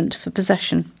concurrent for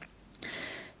possession.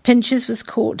 Pinches was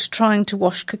caught trying to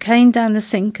wash cocaine down the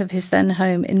sink of his then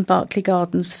home in Berkeley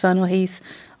Gardens, Fernell Heath,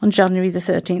 on January the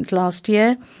 13th last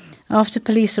year, after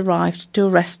police arrived to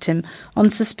arrest him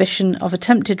on suspicion of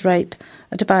attempted rape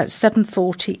at about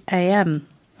 7:40 a.m.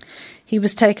 He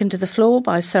was taken to the floor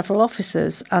by several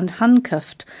officers and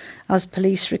handcuffed as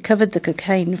police recovered the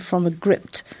cocaine from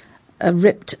a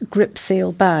ripped grip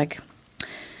seal bag.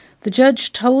 The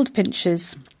judge told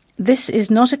Pinches, "This is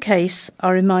not a case, I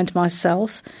remind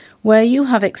myself, where you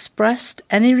have expressed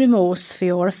any remorse for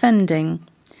your offending.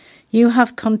 You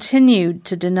have continued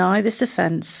to deny this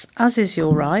offence, as is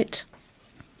your right."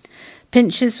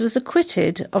 Pinches was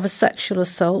acquitted of a sexual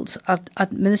assault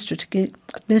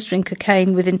administering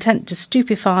cocaine with intent to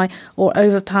stupefy or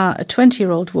overpower a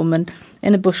 20-year-old woman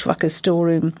in a bushwhacker's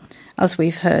storeroom, as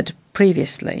we've heard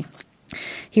previously.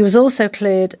 He was also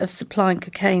cleared of supplying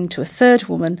cocaine to a third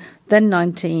woman, then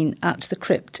 19, at the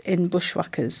Crypt in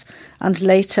Bushwhackers, and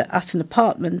later at an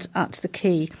apartment at the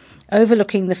Quay,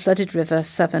 overlooking the flooded River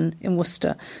Severn in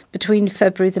Worcester, between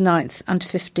February the 9th and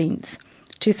 15th,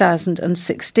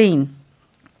 2016.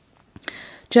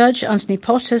 Judge Anthony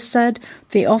Potter said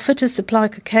the offer to supply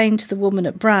cocaine to the woman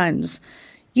at Brown's,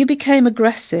 "You became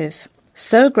aggressive,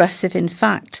 so aggressive in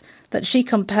fact that she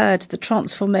compared the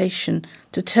transformation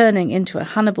to turning into a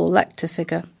Hannibal Lecter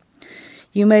figure.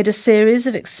 You made a series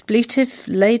of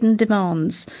expletive-laden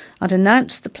demands and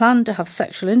announced the plan to have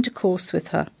sexual intercourse with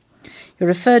her. You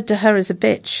referred to her as a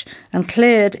bitch and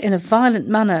cleared in a violent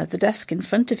manner the desk in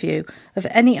front of you of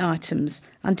any items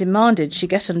and demanded she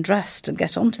get undressed and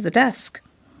get onto the desk.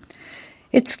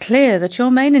 It's clear that your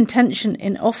main intention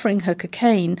in offering her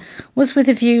cocaine was with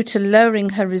a view to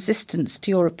lowering her resistance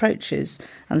to your approaches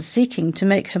and seeking to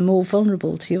make her more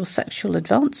vulnerable to your sexual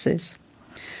advances.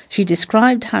 She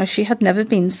described how she had never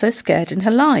been so scared in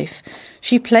her life.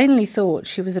 She plainly thought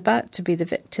she was about to be the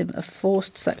victim of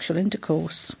forced sexual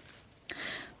intercourse."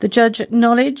 The judge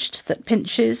acknowledged that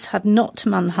Pinches had not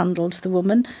manhandled the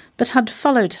woman, but had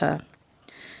followed her.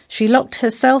 She locked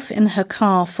herself in her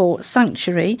car for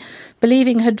sanctuary,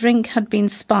 believing her drink had been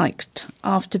spiked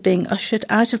after being ushered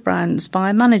out of Brown's by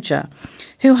a manager,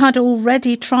 who had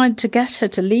already tried to get her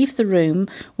to leave the room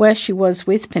where she was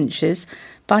with Pinches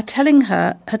by telling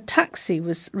her her taxi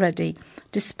was ready,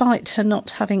 despite her not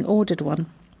having ordered one.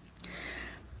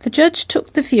 The judge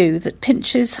took the view that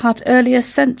Pinches had earlier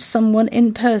sent someone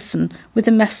in person with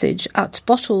a message at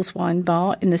Bottles Wine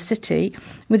Bar in the city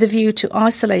with a view to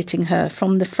isolating her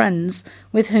from the friends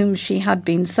with whom she had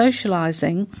been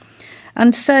socialising,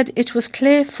 and said it was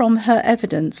clear from her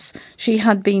evidence she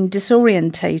had been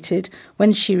disorientated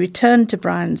when she returned to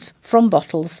Brown's from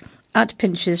Bottles at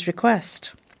Pinches'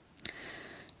 request.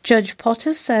 Judge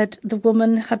Potter said the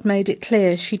woman had made it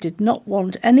clear she did not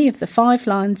want any of the 5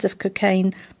 lines of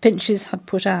cocaine Pinches had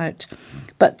put out,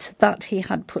 but that he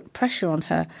had put pressure on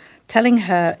her, telling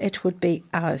her it would be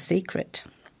our secret.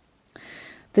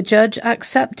 The judge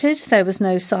accepted there was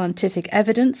no scientific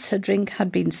evidence her drink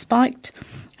had been spiked,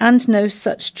 and no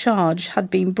such charge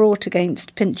had been brought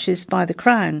against Pinches by the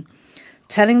Crown,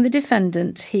 telling the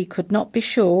defendant he could not be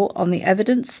sure on the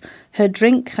evidence her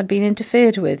drink had been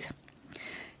interfered with.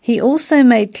 He also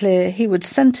made clear he would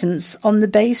sentence on the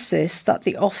basis that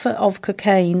the offer of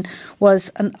cocaine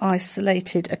was an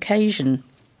isolated occasion.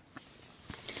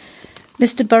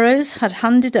 Mr. Burrows had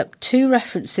handed up 2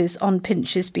 references on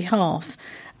Pinches' behalf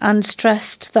and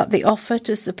stressed that the offer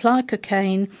to supply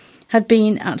cocaine had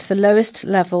been at the lowest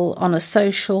level on a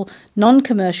social,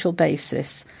 non-commercial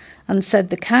basis, and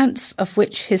said the counts of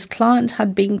which his client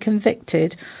had been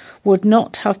convicted would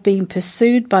not have been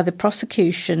pursued by the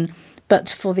prosecution but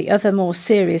for the other more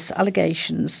serious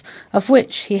allegations, of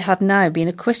which he had now been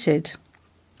acquitted.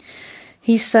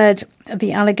 He said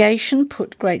the allegation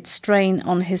put great strain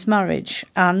on his marriage,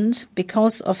 and,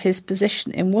 because of his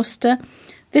position in Worcester,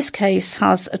 this case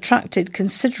has attracted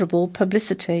considerable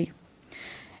publicity.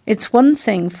 It's one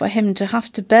thing for him to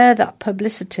have to bear that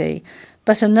publicity,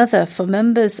 but another for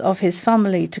members of his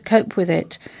family to cope with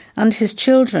it, and his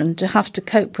children to have to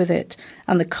cope with it,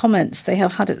 and the comments they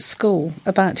have had at school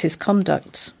about his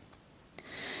conduct.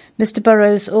 Mr.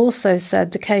 Burrows also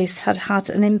said the case had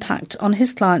had an impact on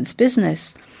his client's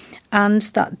business, and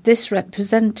that this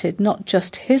represented not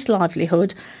just his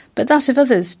livelihood, but that of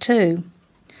others too.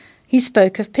 He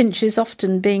spoke of Pinches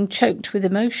often being choked with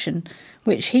emotion,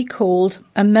 which he called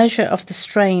a measure of the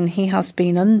strain he has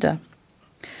been under.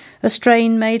 A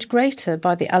strain made greater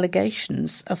by the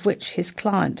allegations of which his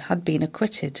client had been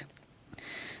acquitted.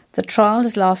 The trial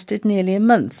has lasted nearly a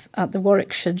month at the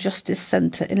Warwickshire Justice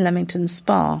Centre in Leamington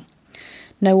Spa.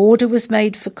 No order was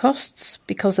made for costs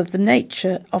because of the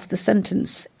nature of the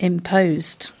sentence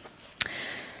imposed.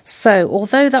 So,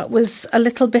 although that was a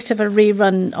little bit of a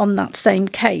rerun on that same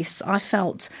case, I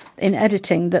felt in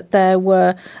editing that there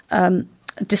were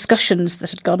discussions that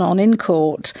had gone on in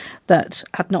court that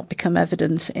had not become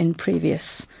evident in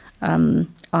previous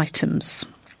items.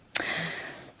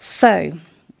 So,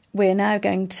 we're now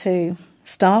going to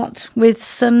start with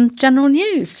some general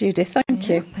news, Judith. Thank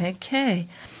you. Okay.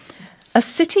 A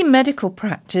city medical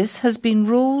practice has been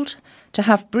ruled to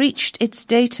have breached its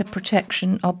data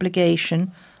protection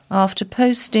obligation after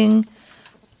posting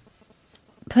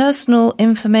personal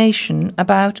information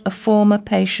about a former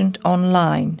patient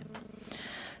online.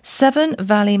 Severn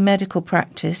Valley Medical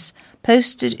Practice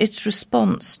posted its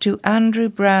response to Andrew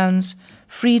Brown's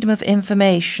Freedom of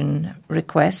Information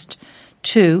request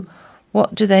to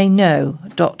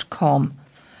whatdotheyknow.com,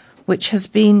 which has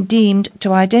been deemed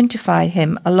to identify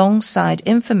him alongside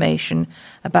information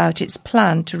about its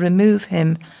plan to remove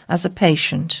him as a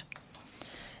patient.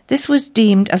 This was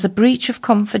deemed as a breach of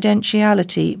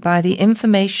confidentiality by the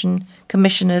Information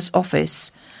Commissioner's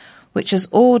Office, which has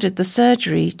ordered the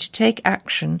surgery to take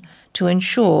action to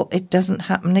ensure it doesn't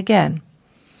happen again.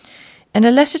 In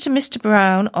a letter to Mr.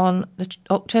 Brown on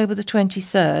October the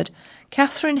 23rd,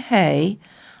 Catherine Hay,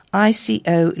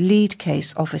 ICO lead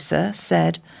case officer,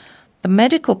 said, "The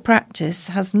medical practice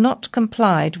has not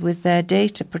complied with their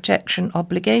data protection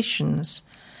obligations."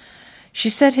 She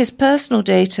said his personal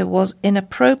data was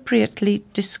inappropriately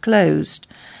disclosed,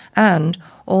 and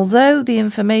although the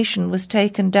information was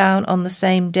taken down on the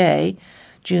same day,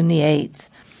 June the 8th,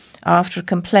 after a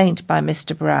complaint by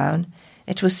Mr. Brown,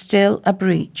 it was still a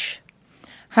breach.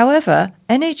 However,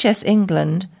 NHS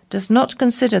England does not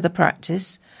consider the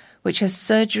practice, which has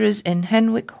surgeries in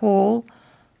Henwick Holt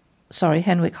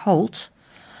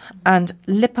and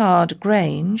Lippard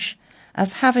Grange,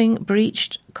 as having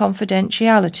breached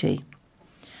confidentiality.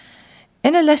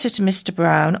 In a letter to Mr.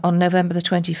 Brown on November the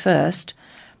 21st,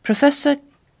 Professor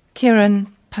Kiran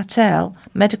Patel,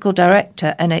 Medical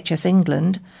Director, NHS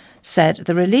England, said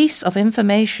the release of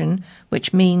information,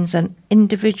 which means an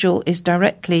individual is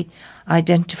directly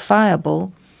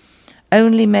identifiable,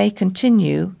 only may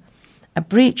continue. A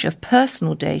breach of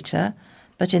personal data,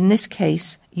 but in this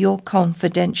case your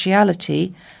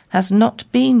confidentiality, has not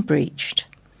been breached.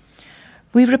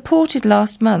 We reported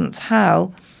last month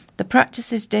how the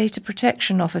Practice's Data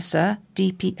Protection Officer,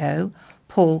 DPO,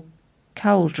 Paul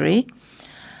Cowldry,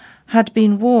 had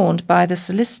been warned by the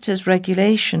Solicitors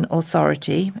Regulation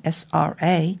Authority,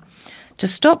 SRA, to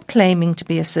stop claiming to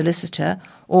be a solicitor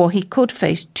or he could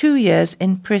face 2 years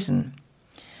in prison.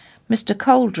 Mr.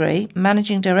 Cowldry,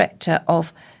 Managing Director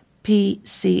of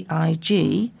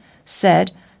PCIG,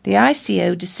 said the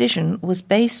ICO decision was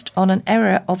based on an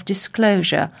error of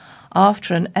disclosure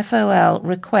after an FOL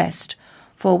request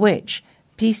for which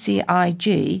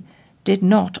PCIG did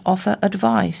not offer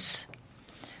advice.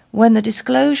 When the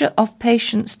disclosure of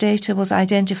patients' data was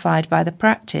identified by the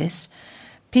practice,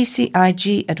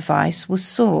 PCIG advice was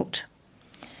sought.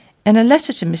 In a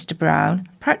letter to Mr. Brown,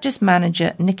 practice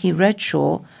manager Nikki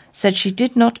Redshaw said she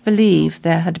did not believe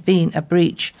there had been a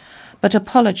breach, but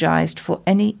apologised for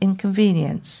any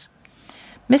inconvenience.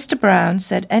 Mr. Brown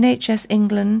said NHS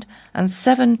England and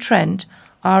Severn Trent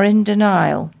are in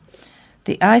denial.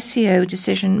 The ICO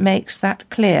decision makes that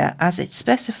clear, as it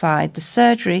specified the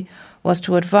surgery was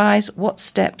to advise what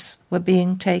steps were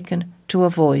being taken to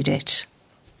avoid it.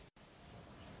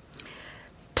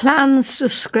 Plans to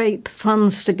scrape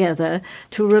funds together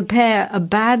to repair a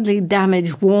badly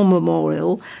damaged war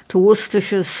memorial to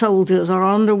Worcestershire soldiers are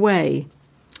underway.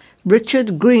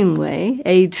 Richard Greenway,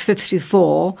 aged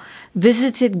 54,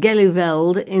 visited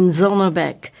Gelliveld in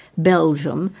Zonnebeek,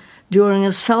 Belgium, during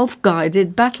a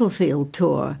self-guided battlefield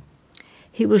tour.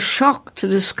 He was shocked to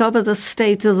discover the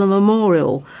state of the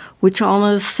memorial, which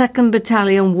honours 2nd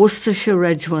Battalion Worcestershire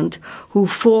Regiment, who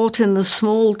fought in the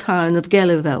small town of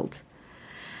Gelliveld.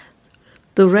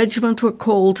 The regiment were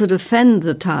called to defend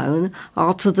the town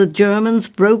after the Germans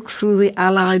broke through the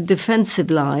Allied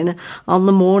defensive line on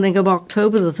the morning of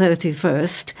October the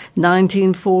 31st,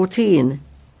 1914.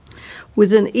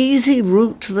 With an easy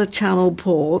route to the Channel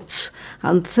ports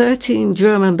and 13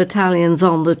 German battalions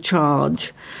on the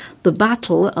charge, the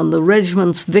battle and the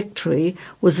regiment's victory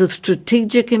was of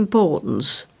strategic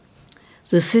importance.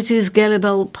 The city's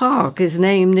Gelliveld Park is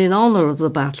named in honour of the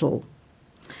battle.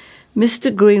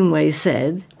 Mr. Greenway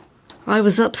said, "I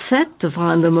was upset to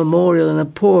find the memorial in a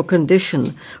poor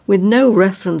condition with no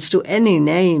reference to any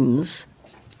names.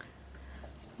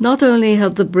 Not only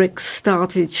have the bricks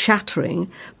started shattering,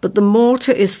 but the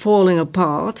mortar is falling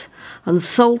apart and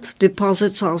salt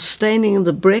deposits are staining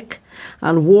the brick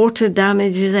and water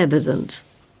damage is evident.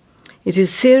 It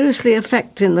is seriously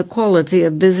affecting the quality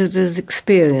of visitors'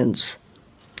 experience.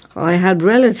 I had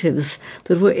relatives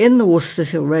that were in the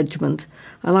Worcestershire Regiment,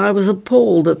 and I was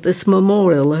appalled that this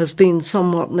memorial has been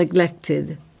somewhat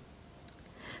neglected."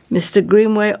 Mr.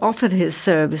 Greenway offered his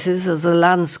services as a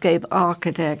landscape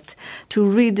architect to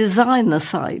redesign the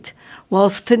site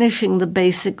whilst finishing the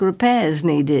basic repairs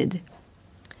needed.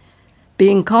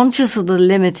 Being conscious of the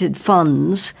limited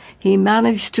funds, he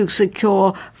managed to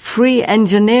secure free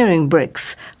engineering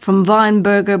bricks from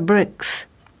Weinberger Bricks.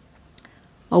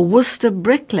 A Worcester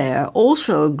bricklayer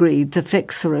also agreed to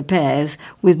fix the repairs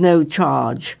with no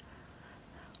charge,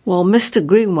 while Mr.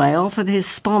 Greenway offered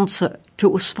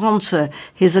to sponsor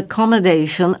his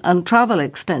accommodation and travel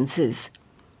expenses.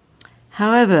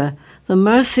 However, the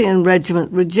Mercian Regiment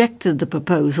rejected the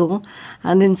proposal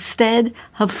and instead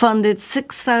have funded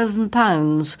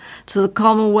 £6,000 to the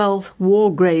Commonwealth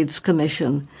War Graves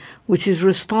Commission, which is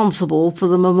responsible for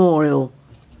the memorial.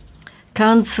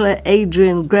 Councillor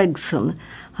Adrian Gregson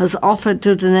has offered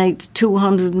to donate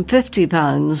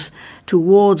 £250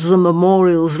 towards the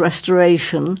memorial's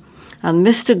restoration, and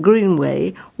Mr.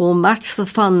 Greenway will match the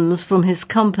funds from his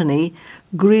company,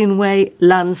 Greenway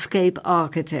Landscape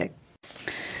Architect.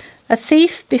 A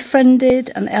thief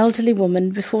befriended an elderly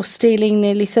woman before stealing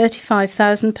nearly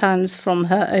 £35,000 from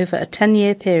her over a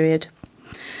 10-year period.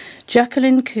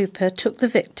 Jacqueline Cooper took the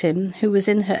victim, who was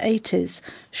in her 80s,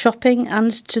 shopping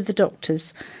and to the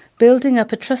doctors, building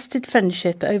up a trusted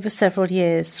friendship over several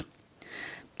years.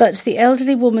 But the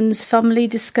elderly woman's family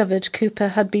discovered Cooper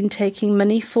had been taking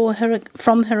money from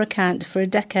her account for a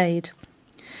decade.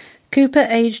 Cooper,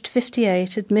 aged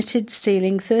 58, admitted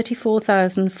stealing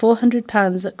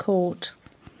 £34,400 at court.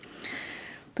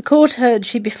 The court heard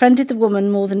she befriended the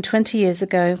woman more than 20 years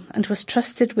ago and was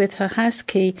trusted with her house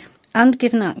key and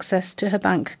given access to her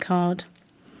bank card.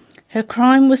 Her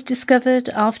crime was discovered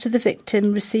after the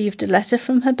victim received a letter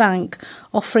from her bank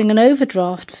offering an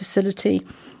overdraft facility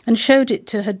and showed it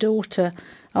to her daughter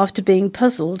after being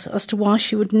puzzled as to why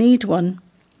she would need one.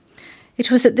 It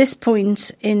was at this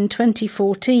point in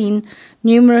 2014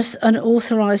 numerous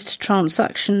unauthorised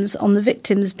transactions on the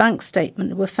victim's bank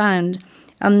statement were found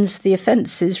and the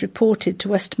offences reported to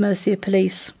West Mercia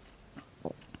Police.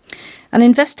 An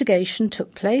investigation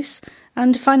took place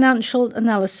and financial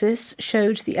analysis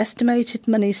showed the estimated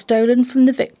money stolen from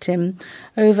the victim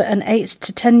over an 8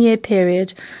 to 10 year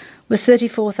period was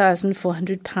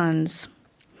 £34,400.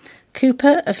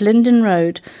 Cooper of Linden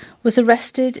Road was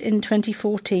arrested in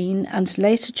 2014 and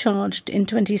later charged in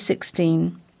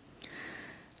 2016.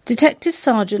 Detective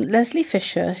Sergeant Leslie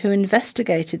Fisher, who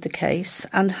investigated the case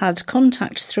and had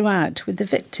contact throughout with the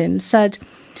victim, said,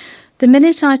 "The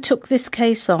minute I took this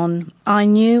case on, I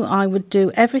knew I would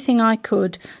do everything I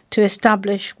could to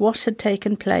establish what had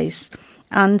taken place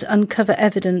and uncover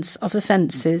evidence of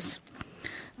offences.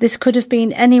 This could have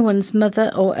been anyone's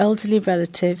mother or elderly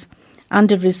relative,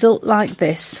 and a result like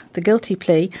this, the guilty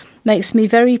plea, makes me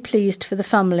very pleased for the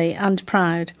family and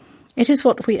proud. It is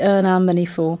what we earn our money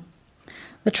for."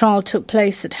 The trial took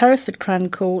place at Hereford Crown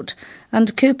Court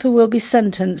and Cooper will be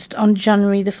sentenced on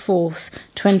January the 4th,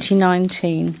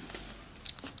 2019.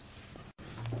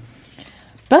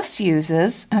 Bus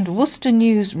users and Worcester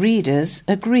News readers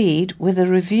agreed with a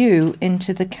review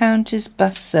into the county's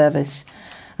bus service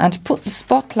and put the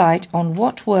spotlight on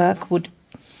what work would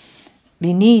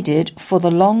be needed for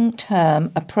the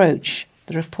long-term approach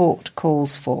the report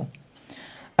calls for.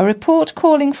 A report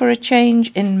calling for a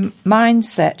change in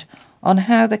mindset on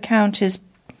how the county's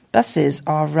buses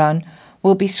are run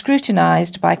will be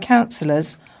scrutinised by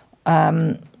councillors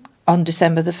on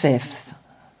December the 5th.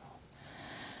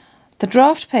 The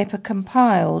draft paper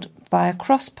compiled by a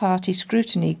cross-party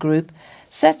scrutiny group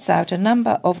sets out a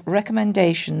number of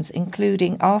recommendations,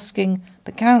 including asking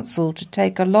the council to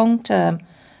take a long-term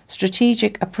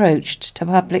strategic approach to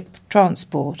public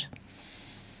transport.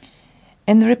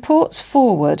 In the report's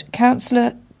foreword,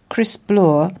 Councillor Chris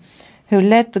Bloor, who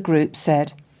led the group,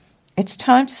 said, "It's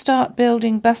time to start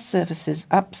building bus services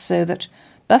up so that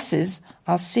buses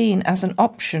are seen as an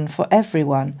option for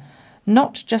everyone,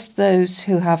 not just those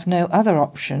who have no other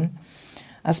option,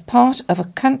 as part of a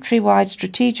countrywide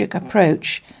strategic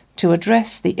approach to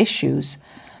address the issues,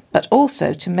 but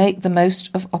also to make the most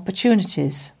of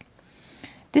opportunities.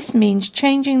 This means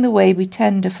changing the way we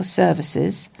tender for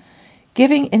services,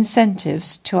 giving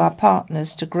incentives to our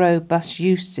partners to grow bus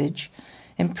usage,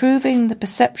 improving the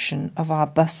perception of our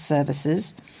bus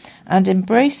services, and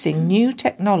embracing new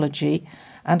technology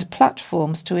and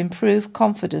platforms to improve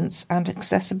confidence and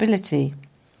accessibility."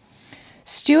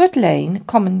 Stuart Lane,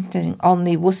 commenting on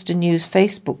the Worcester News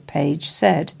Facebook page,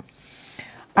 said,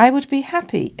 "I would be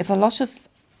happy if a lot of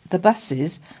the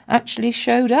buses actually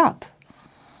showed up.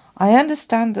 I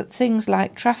understand that things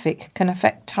like traffic can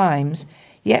affect times,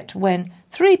 yet when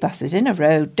 3 buses in a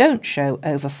row don't show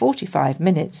over 45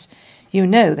 minutes, you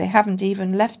know they haven't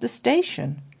even left the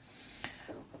station.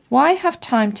 Why have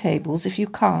timetables if you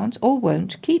can't or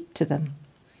won't keep to them?"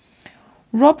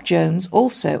 Rob Jones,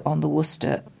 also on the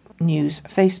Worcester News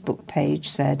Facebook page,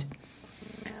 said,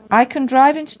 "I can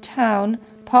drive into town,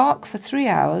 park for 3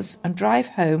 hours and drive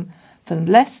home for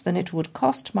less than it would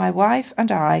cost my wife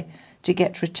and I to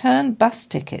get return bus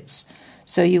tickets,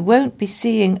 so you won't be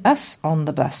seeing us on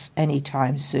the bus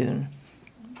anytime soon."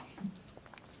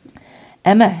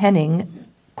 Emma Henning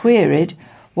queried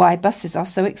why buses are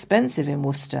so expensive in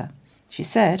Worcester. She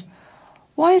said,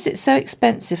 "Why is it so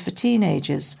expensive for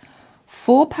teenagers?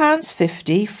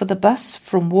 £4.50 for the bus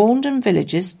from Warndon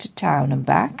Villages to town and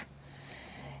back.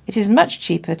 It is much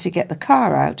cheaper to get the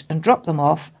car out and drop them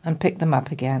off and pick them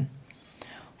up again.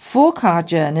 4-car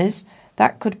journeys,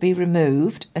 that could be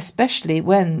removed, especially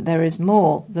when there is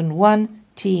more than one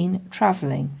teen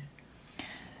travelling."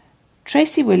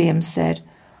 Tracy Williams said,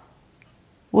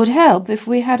 "Would help if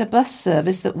we had a bus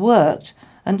service that worked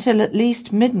until at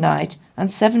least midnight and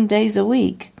 7 days a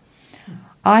week.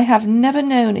 I have never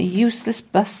known a useless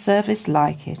bus service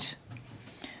like it."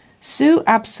 Sue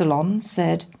Absalon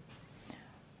said,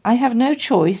 "I have no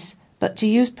choice but to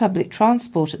use public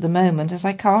transport at the moment as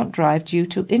I can't drive due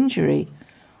to injury.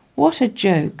 What a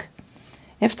joke.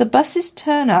 If the buses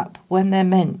turn up when they're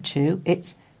meant to,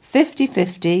 it's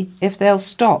 50-50 if they'll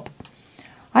stop.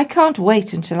 I can't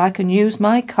wait until I can use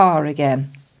my car again."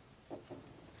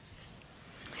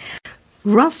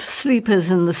 Rough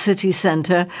sleepers in the city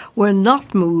centre were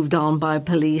not moved on by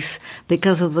police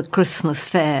because of the Christmas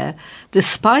fair,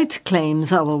 despite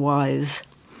claims otherwise.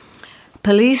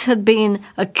 Police had been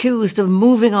accused of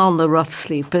moving on the rough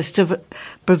sleepers to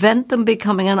prevent them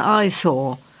becoming an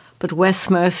eyesore, but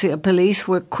West Mercia police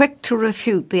were quick to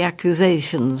refute the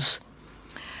accusations.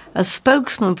 A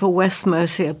spokesman for West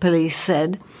Mercia Police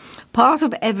said, "Part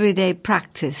of everyday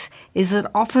practice is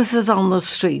that officers on the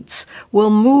streets will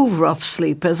move rough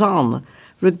sleepers on,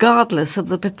 regardless of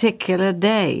the particular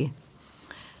day.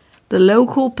 The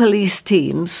local police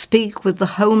teams speak with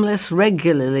the homeless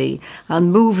regularly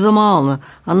and move them on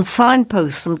and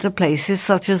signpost them to places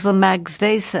such as the Mags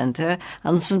Day Centre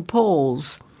and St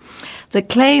Paul's. The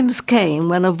claims came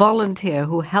when a volunteer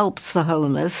who helps the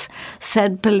homeless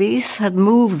said police had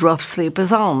moved rough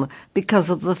sleepers on because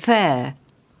of the fare.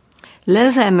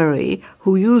 Les Emery,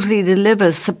 who usually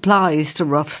delivers supplies to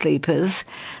rough sleepers,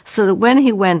 said that when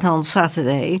he went on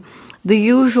Saturday, the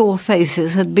usual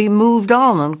faces had been moved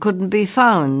on and couldn't be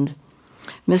found.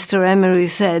 Mr. Emery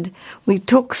said, "We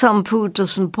took some food to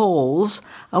St Paul's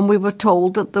and we were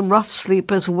told that the rough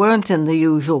sleepers weren't in the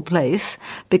usual place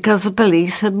because the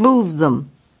police had moved them.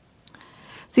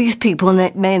 These people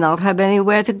may not have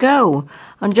anywhere to go,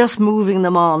 and just moving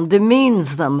them on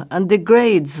demeans them and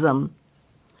degrades them.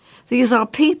 These are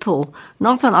people,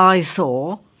 not an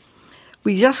eyesore.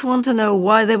 We just want to know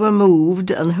why they were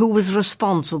moved and who was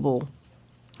responsible."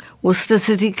 Worcester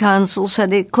City Council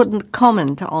said it couldn't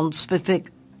comment on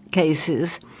specific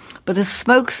cases, but a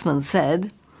spokesman said,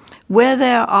 "Where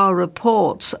there are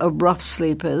reports of rough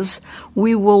sleepers,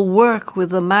 we will work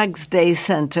with the Mags Day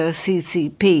Centre,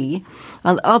 CCP,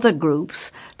 and other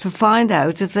groups to find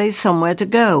out if there's somewhere to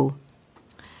go."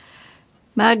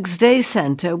 Mags Day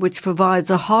Centre, which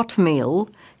provides a hot meal,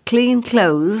 clean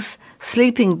clothes,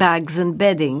 sleeping bags and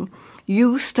bedding,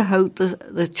 used to host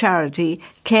the charity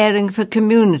Caring for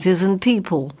Communities and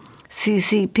People,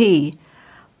 CCP,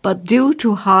 but due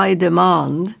to high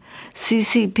demand,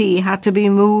 CCP had to be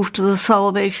moved to the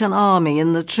Salvation Army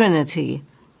in the Trinity.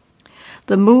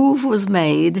 The move was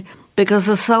made because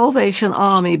the Salvation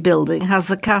Army building has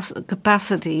the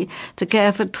capacity to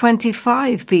care for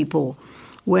 25 people,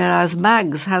 whereas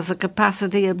Mags has a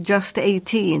capacity of just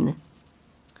 18.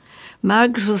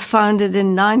 Mags was founded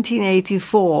in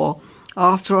 1984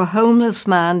 after a homeless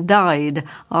man died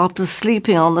after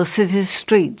sleeping on the city's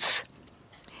streets.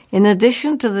 In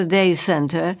addition to the day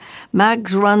centre,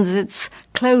 Mags runs its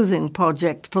clothing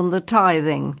project from the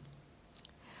tithing.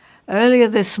 Earlier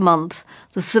this month,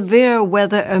 the severe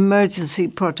weather emergency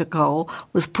protocol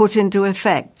was put into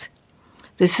effect.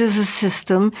 This is a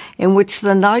system in which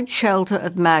the night shelter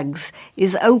at Mags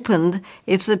is opened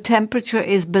if the temperature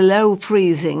is below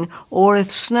freezing or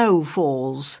if snow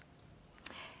falls.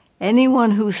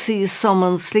 Anyone who sees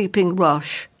someone sleeping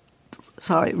rough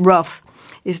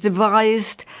is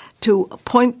advised to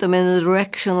point them in the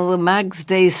direction of the Mags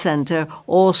Day Centre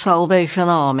or Salvation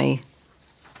Army.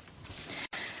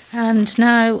 And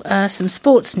now some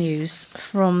sports news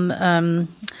from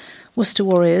Worcester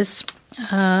Warriors.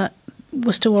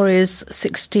 Worcester Warriors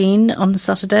 16 on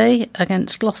Saturday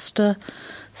against Gloucester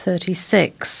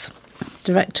 36.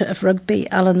 Director of Rugby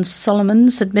Alan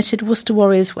Solomons admitted Worcester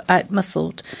Warriors were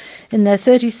outmuscled in their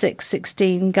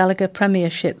 36-16 Gallagher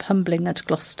Premiership humbling at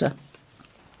Gloucester.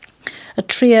 A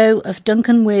trio of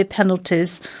Duncan Weir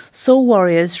penalties saw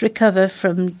Warriors recover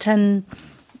from 10-0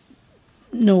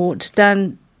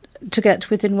 down to get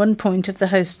within 1 point of the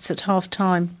hosts at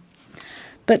half-time.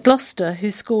 But Gloucester, who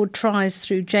scored tries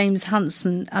through James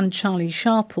Hanson and Charlie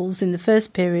Sharples in the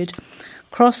first period,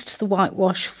 crossed the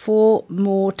whitewash 4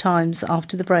 more times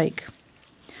after the break.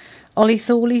 Ollie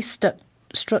Thorley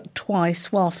struck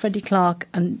twice, while Freddie Clark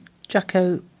and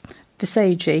Jacko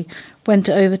Visagi went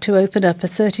over to open up a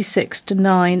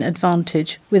 36-9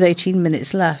 advantage with 18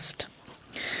 minutes left.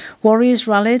 Warriors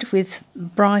rallied with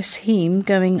Bryce Heem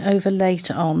going over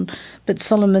late on, but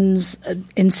Solomons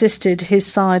insisted his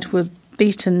side were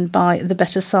beaten by the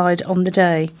better side on the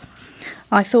day.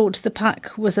 "I thought the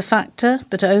pack was a factor,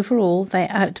 but overall they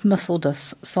outmuscled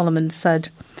us," Solomons said.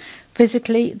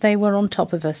 "Physically, they were on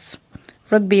top of us.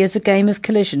 Rugby is a game of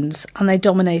collisions, and they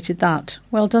dominated that.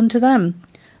 Well done to them.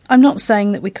 I'm not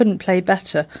saying that we couldn't play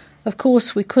better. Of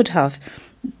course we could have,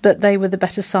 but they were the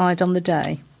better side on the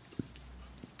day."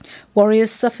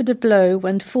 Warriors suffered a blow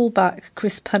when fullback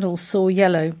Chris Pennell saw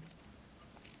yellow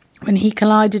when he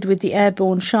collided with the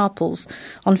airborne Sharples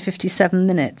on 57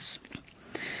 minutes.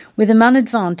 With a man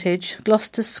advantage,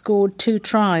 Gloucester scored 2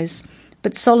 tries,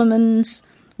 but Solomons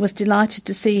was delighted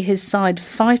to see his side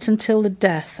fight until the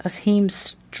death as Heem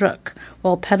struck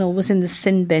while Pennell was in the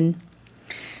sin bin.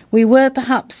 "We were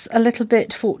perhaps a little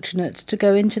bit fortunate to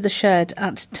go into the shed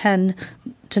at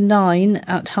 10-9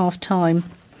 at half-time.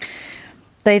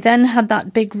 They then had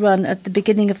that big run at the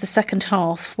beginning of the second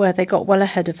half where they got well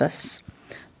ahead of us.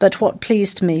 But what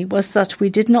pleased me was that we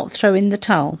did not throw in the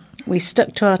towel. We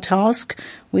stuck to our task,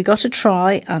 we got a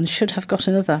try and should have got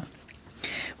another.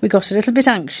 We got a little bit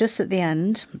anxious at the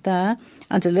end there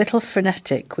and a little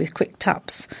frenetic with quick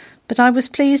taps, but I was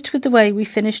pleased with the way we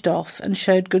finished off and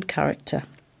showed good character.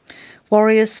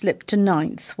 Warriors slipped to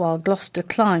 9th, while Gloucester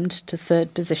climbed to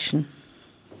 3rd position.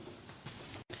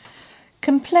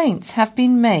 Complaints have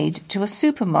been made to a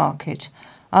supermarket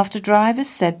after drivers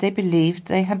said they believed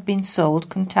they had been sold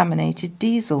contaminated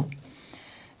diesel.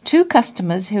 2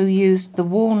 customers who used the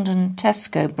Warndon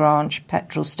Tesco branch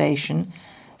petrol station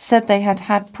said they had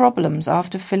had problems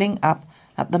after filling up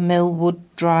at the Millwood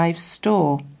Drive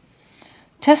store.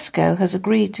 Tesco has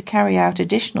agreed to carry out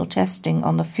additional testing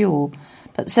on the fuel,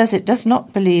 but says it does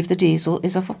not believe the diesel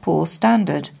is of a poor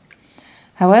standard.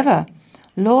 However,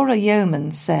 Laura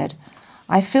Yeomans said,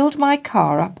 "I filled my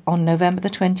car up on November the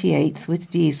 28th with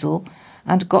diesel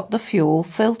and got the fuel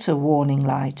filter warning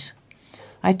light.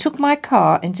 I took my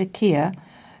car into Kia,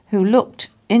 who looked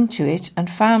into it and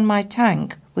found my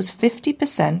tank was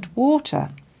 50% water.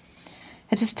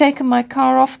 It has taken my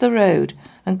car off the road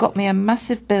and got me a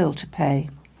massive bill to pay.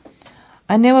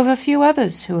 I know of a few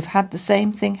others who have had the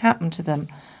same thing happen to them,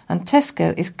 and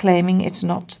Tesco is claiming it's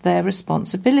not their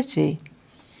responsibility."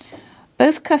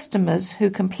 Both customers who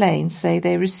complained say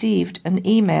they received an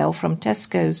email from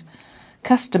Tesco's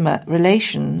customer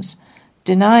relations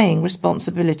denying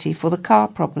responsibility for the car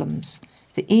problems.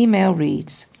 The email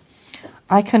reads,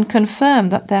 "I can confirm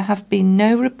that there have been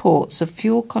no reports of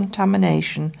fuel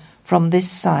contamination from this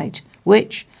site,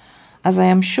 which, as I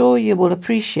am sure you will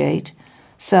appreciate,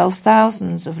 sells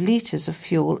thousands of litres of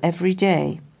fuel every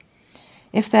day.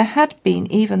 If there had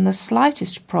been even the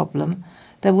slightest problem,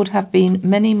 there would have been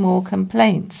many more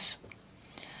complaints.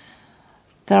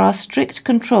 There are strict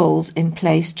controls in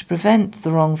place to prevent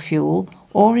the wrong fuel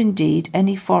or indeed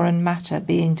any foreign matter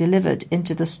being delivered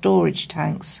into the storage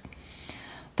tanks.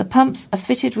 The pumps are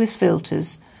fitted with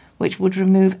filters which would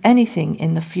remove anything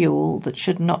in the fuel that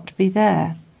should not be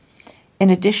there. In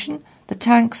addition, the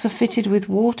tanks are fitted with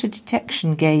water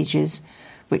detection gauges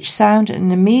which sound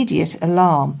an immediate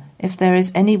alarm if there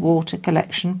is any water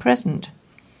collection present.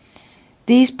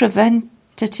 These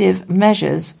preventative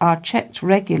measures are checked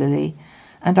regularly,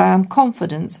 and I am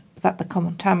confident that the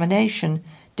contamination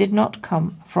did not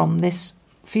come from this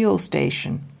fuel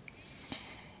station.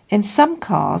 In some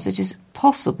cars, it is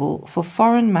possible for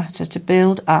foreign matter to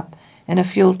build up in a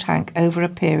fuel tank over a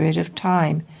period of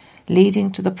time,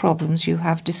 leading to the problems you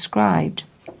have described.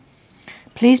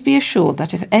 Please be assured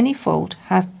that if any fault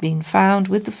has been found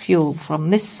with the fuel from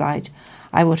this site,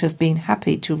 I would have been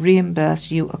happy to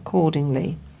reimburse you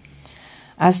accordingly.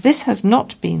 As this has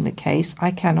not been the case,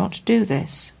 I cannot do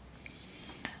this."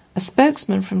 A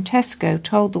spokesman from Tesco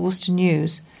told the Worcester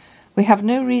News, "We have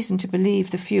no reason to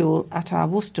believe the fuel at our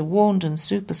Worcester Warndon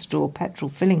Superstore petrol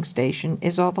filling station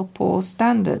is of a poor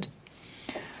standard.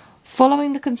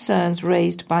 Following the concerns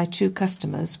raised by 2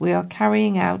 customers, we are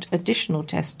carrying out additional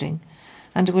testing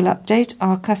and will update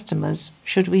our customers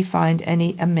should we find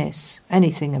anything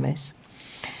amiss.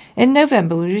 In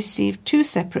November, we received 2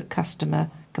 separate customer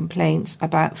complaints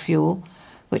about fuel,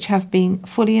 which have been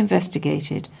fully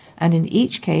investigated, and in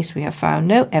each case we have found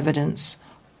no evidence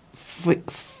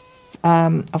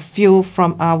of fuel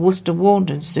from our Worcester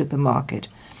Warndon supermarket,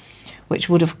 which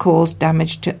would have caused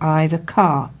damage to either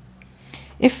car.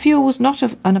 If fuel was not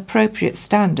of an appropriate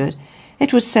standard,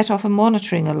 it would set off a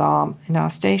monitoring alarm in our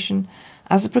station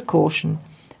as a precaution,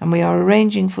 and we are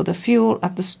arranging for the fuel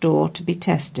at the store to be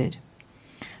tested."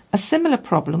 A similar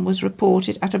problem was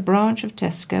reported at a branch of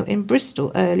Tesco in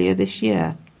Bristol earlier this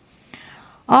year.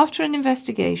 After an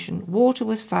investigation, water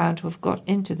was found to have got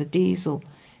into the diesel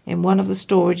in one of the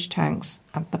storage tanks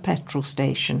at the petrol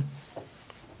station.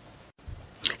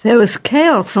 There was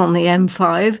chaos on the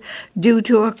M5 due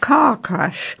to a car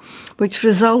crash, which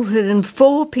resulted in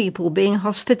 4 people being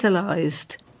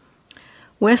hospitalised.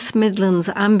 West Midlands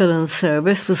Ambulance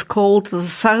Service was called to the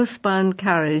southbound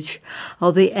carriage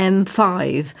of the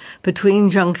M5 between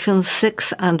junctions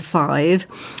 6 and 5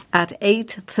 at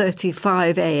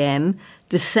 8:35 a.m.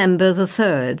 December the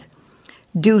 3rd,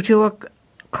 due to a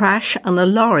crash and a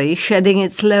lorry shedding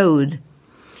its load.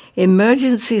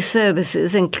 Emergency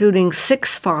services, including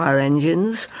 6 fire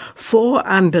engines, 4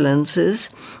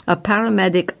 ambulances, a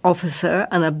paramedic officer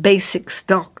and a basics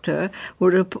doctor,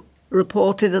 were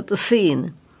reported at the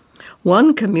scene.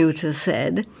 One commuter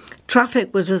said,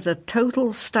 "Traffic was at a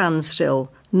total standstill,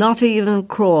 not even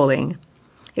crawling.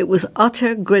 It was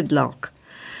utter gridlock.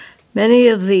 Many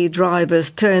of the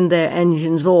drivers turned their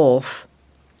engines off.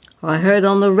 I heard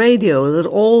on the radio that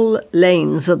all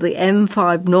lanes of the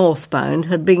M5 northbound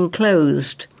had been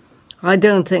closed. I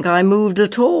don't think I moved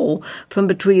at all from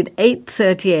between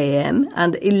 8:30 a.m.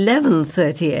 and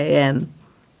 11:30 a.m.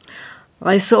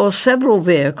 I saw several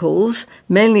vehicles,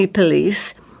 mainly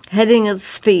police, heading at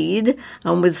speed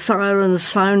and with sirens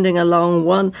sounding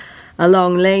along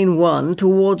lane 1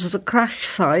 towards the crash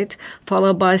site,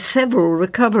 followed by several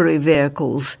recovery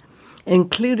vehicles,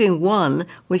 including one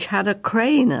which had a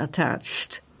crane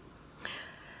attached.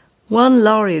 One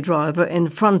lorry driver in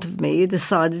front of me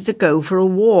decided to go for a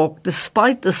walk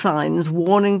despite the signs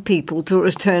warning people to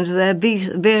return to their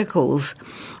vehicles,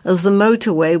 as the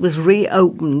motorway was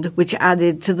reopened, which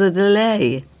added to the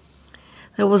delay.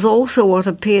 There was also what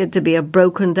appeared to be a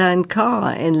broken-down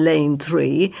car in lane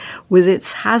 3 with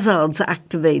its hazards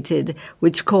activated,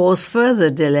 which caused further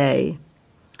delay.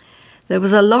 There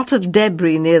was a lot of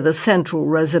debris near the central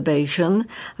reservation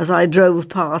as I drove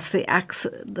past the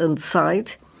accident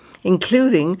site,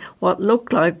 including what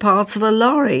looked like parts of a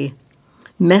lorry,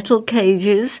 metal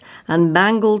cages and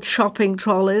mangled shopping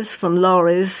trolleys from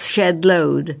lorries shed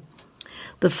load.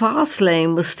 The fast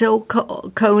lane was still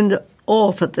coned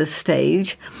off at this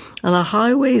stage, and a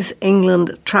Highways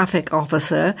England traffic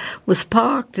officer was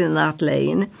parked in that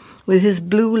lane with his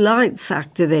blue lights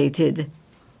activated.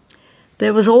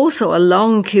 There was also a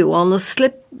long queue on the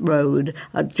slip road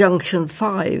at Junction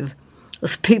 5,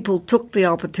 as people took the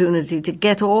opportunity to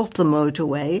get off the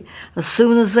motorway as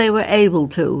soon as they were able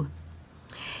to.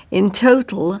 In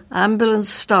total, ambulance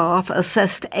staff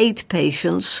assessed 8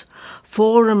 patients,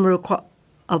 4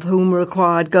 of whom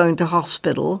required going to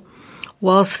hospital,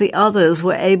 whilst the others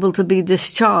were able to be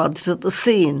discharged at the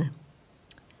scene.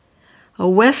 A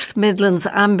West Midlands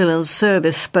Ambulance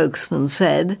Service spokesman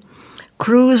said,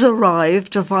 "Crews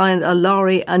arrived to find a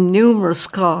lorry and numerous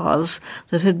cars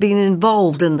that had been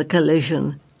involved in the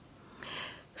collision.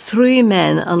 3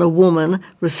 men and a woman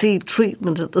received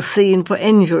treatment at the scene for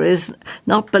injuries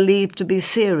not believed to be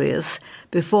serious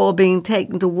before being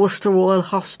taken to Worcester Royal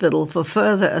Hospital for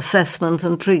further assessment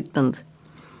and treatment.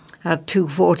 At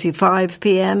 2:45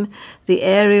 p.m, the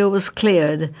area was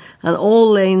cleared and all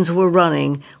lanes were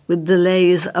running with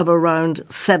delays of around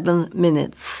 7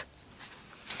 minutes.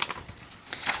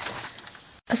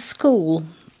 A school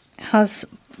has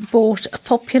bought a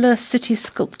popular city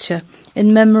sculpture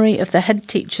in memory of the head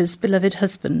teacher's beloved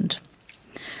husband.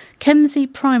 Kemsey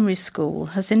Primary School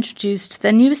has introduced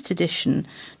their newest edition,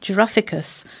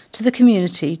 Giraffacus, to the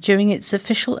community during its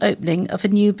official opening of a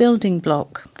new building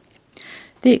block.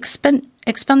 The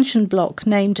expansion block,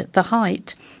 named The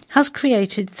Height, has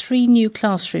created 3 new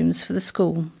classrooms for the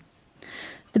school.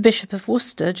 The Bishop of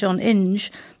Worcester, John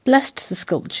Inge, blessed the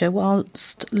sculpture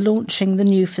whilst launching the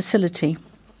new facility.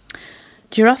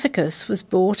 Giraffacus was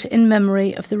bought in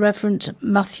memory of the Reverend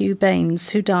Matthew Baines,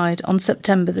 who died on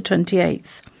September the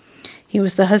 28th. He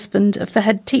was the husband of the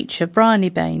head teacher, Bryony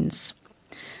Baines.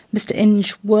 Mr.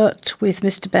 Inge worked with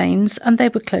Mr. Baines and they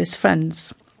were close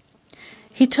friends.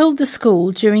 He told the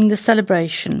school during the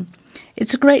celebration,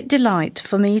 "It's a great delight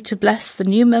for me to bless the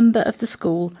new member of the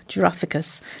school,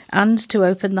 Giraffacus, and to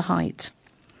open the Height.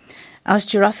 As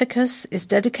Giraffacus is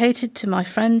dedicated to my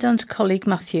friend and colleague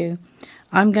Matthew,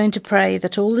 I'm going to pray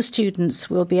that all the students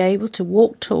will be able to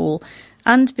walk tall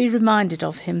and be reminded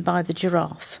of him by the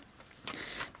giraffe.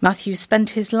 Matthew spent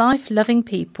his life loving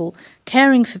people,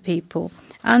 caring for people,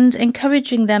 and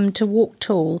encouraging them to walk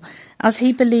tall, as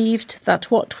he believed that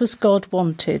what was God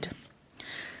wanted."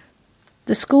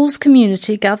 The school's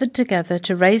community gathered together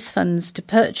to raise funds to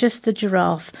purchase the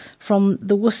giraffe from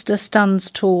the Worcester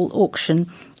Stands Tall auction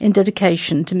in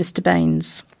dedication to Mr.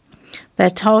 Baines. Their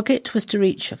target was to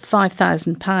reach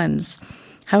 £5,000.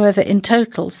 However, in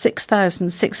total,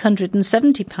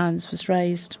 £6,670 was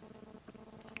raised.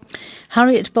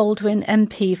 Harriet Baldwin,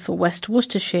 MP for West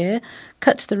Worcestershire,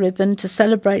 cut the ribbon to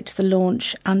celebrate the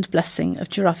launch and blessing of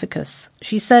Giraffacus.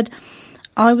 She said,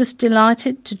 "I was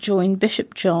delighted to join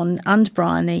Bishop John and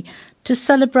Bryony to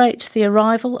celebrate the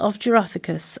arrival of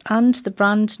Giraffacus and the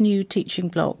brand new teaching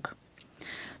block.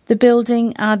 The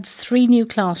building adds 3 new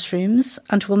classrooms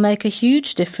and will make a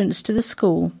huge difference to the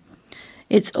school.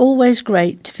 It's always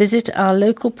great to visit our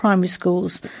local primary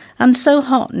schools and so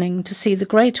heartening to see the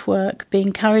great work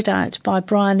being carried out by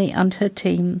Bryony and her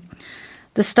team.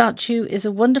 The statue is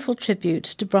a wonderful tribute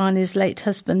to Bryony's late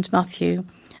husband Matthew,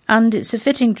 and it's a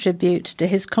fitting tribute to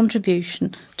his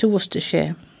contribution to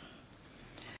Worcestershire."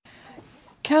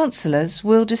 Councillors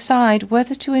will decide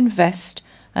whether to invest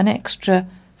an extra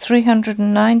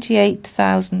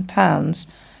 £398,000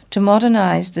 to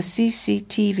modernise the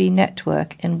CCTV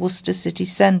network in Worcester City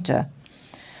Centre.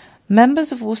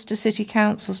 Members of Worcester City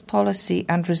Council's Policy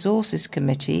and Resources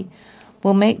Committee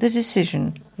will make the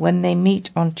decision when they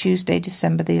meet on Tuesday,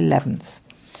 December the 11th.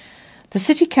 The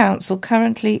City Council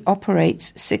currently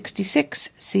operates 66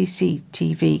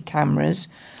 CCTV cameras,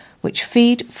 which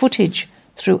feed footage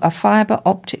through a fibre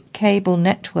optic cable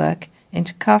network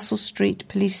into Castle Street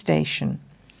Police Station.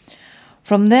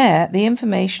 From there, the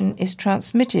information is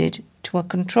transmitted to a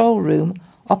control room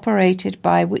operated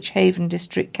by Wychavon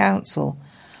District Council,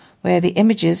 where the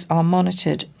images are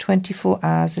monitored 24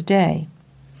 hours a day.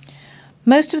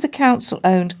 Most of the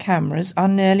council-owned cameras are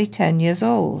nearly 10 years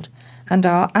old and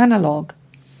are analogue.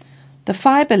 The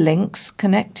fibre links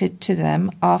connected to them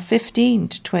are 15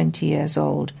 to 20 years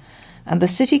old, and the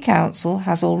City Council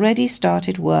has already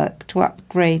started work to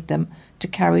upgrade them to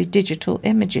carry digital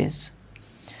images.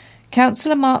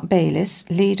 Councillor Mark Bayliss,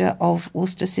 leader of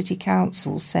Worcester City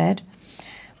Council, said,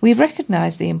 "We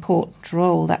recognise the important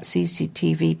role that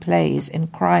CCTV plays in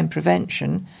crime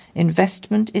prevention.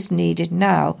 Investment is needed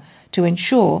now to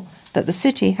ensure that the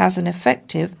city has an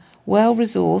effective,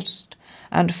 well-resourced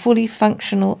and fully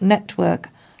functional network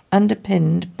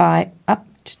underpinned by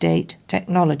up-to-date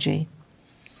technology.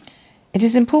 It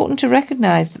is important to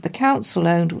recognise that the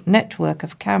council-owned network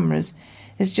of cameras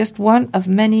is just one of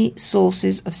many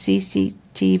sources of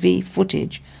CCTV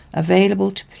footage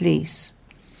available to police.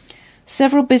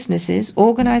 Several businesses,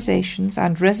 organisations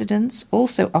and residents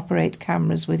also operate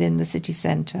cameras within the city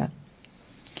centre.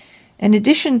 In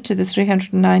addition to the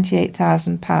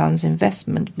 £398,000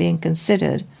 investment being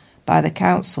considered by the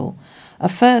council, a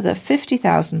further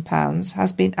 £50,000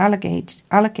 has been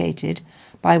allocated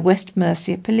by West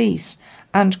Mercia Police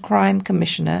and Crime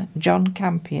Commissioner John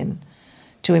Campion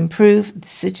to improve the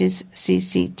city's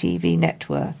CCTV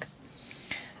network.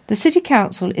 The City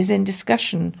Council is in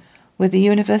discussion with the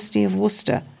University of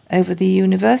Worcester over the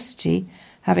university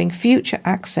having future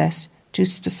access to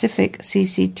specific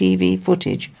CCTV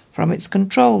footage from its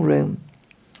control room.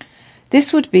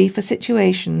 This would be for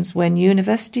situations when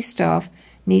university staff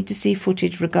need to see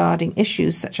footage regarding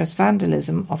issues such as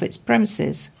vandalism of its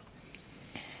premises.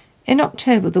 In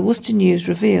October, the Worcester News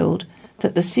revealed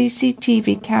that the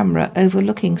CCTV camera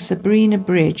overlooking Sabrina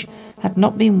Bridge had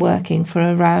not been working for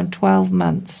around 12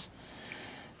 months.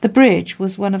 The bridge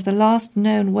was one of the last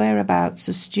known whereabouts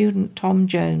of student Tom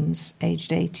Jones,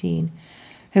 aged 18,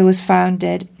 who was found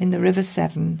dead in the River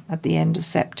Severn at the end of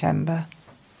September.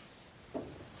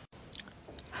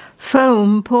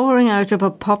 Foam pouring out of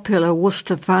a popular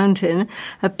Worcester fountain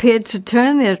appeared to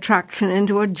turn the attraction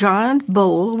into a giant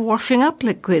bowl of washing-up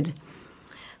liquid.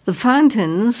 The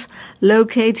fountains,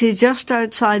 located just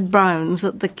outside Brown's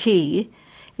at the Quay,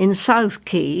 in South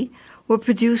Quay, were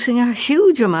producing a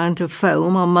huge amount of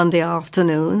foam on Monday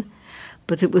afternoon,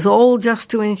 but it was all just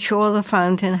to ensure the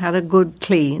fountain had a good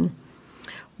clean.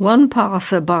 One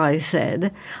passer-by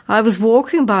said, "I was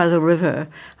walking by the river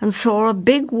and saw a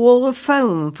big wall of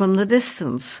foam from the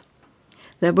distance.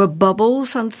 There were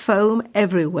bubbles and foam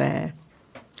everywhere.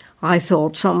 I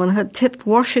thought someone had tipped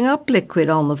washing-up liquid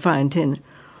on the fountain.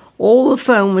 All the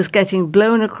foam was getting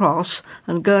blown across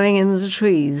and going in the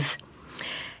trees.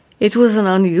 It was an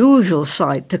unusual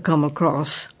sight to come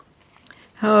across."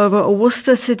 However, a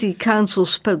Worcester City Council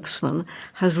spokesman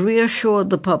has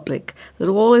reassured the public that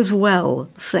all is well,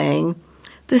 saying,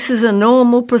 "This is a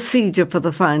normal procedure for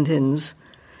the fountains.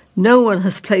 No one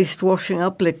has placed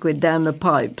washing-up liquid down the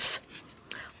pipes.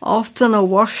 Often a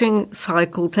washing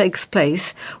cycle takes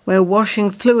place where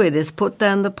washing fluid is put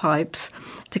down the pipes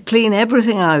to clean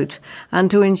everything out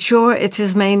and to ensure it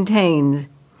is maintained.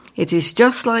 It is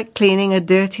just like cleaning a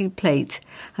dirty plate,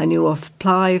 and you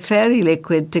apply fairy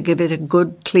liquid to give it a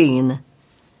good clean."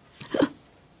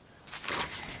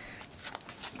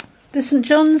 The St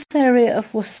John's area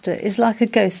of Worcester is like a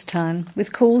ghost town,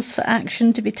 with calls for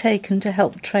action to be taken to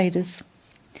help traders.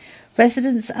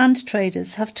 Residents and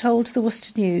traders have told the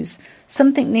Worcester News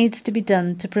something needs to be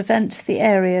done to prevent the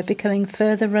area becoming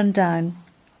further run down.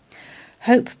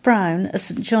 Hope Brown, a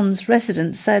St John's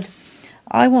resident, said,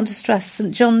 "I want to stress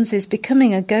St John's is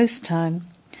becoming a ghost town.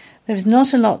 There is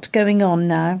not a lot going on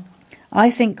now. I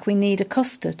think we need a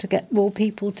Costa to get more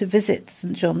people to visit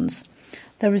St John's.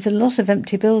 There is a lot of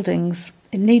empty buildings.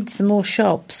 It needs some more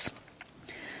shops."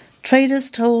 Traders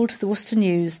told the Worcester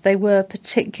News they were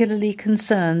particularly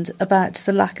concerned about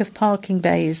the lack of parking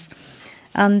bays,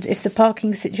 and if the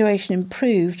parking situation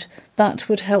improved, that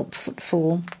would help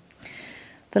footfall.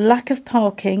 The lack of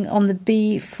parking on the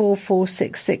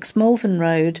B4466 Malvern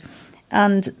Road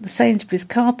and the Sainsbury's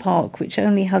car park, which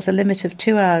only has a limit of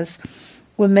 2 hours,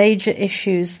 were major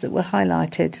issues that were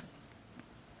highlighted.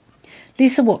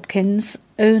 Lisa Watkins,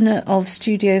 owner of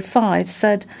Studio 5,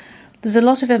 said, "There's a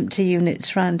lot of empty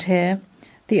units round here.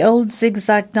 The old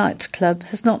Zigzag nightclub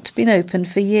has not been open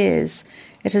for years.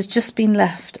 It has just been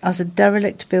left as a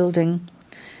derelict building.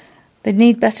 They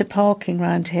need better parking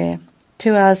round here.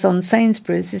 2 hours on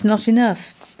Sainsbury's is not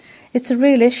enough. It's a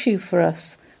real issue for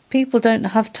us. People don't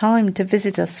have time to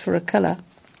visit us for a colour.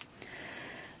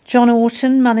 John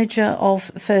Orton, manager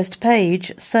of First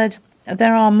Page, said,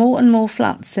 "There are more and more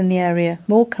flats in the area,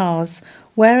 more cars.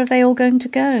 Where are they all going to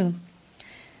go?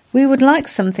 We would like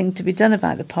something to be done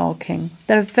about the parking.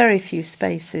 There are very few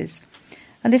spaces.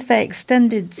 And if they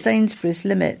extended Sainsbury's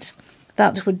limit,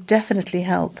 that would definitely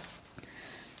help."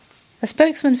 A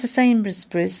spokesman for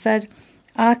Sainsbury's said,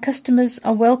 "Our customers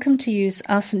are welcome to use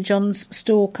our St John's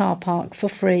store car park for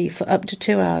free for up to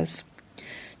 2 hours.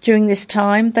 During this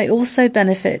time, they also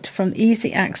benefit from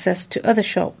easy access to other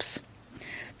shops.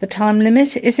 The time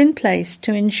limit is in place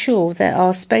to ensure there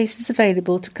are spaces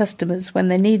available to customers when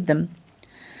they need them."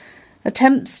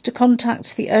 Attempts to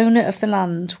contact the owner of the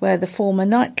land where the former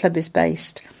nightclub is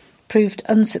based proved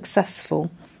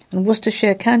unsuccessful, and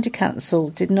Worcestershire County Council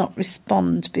did not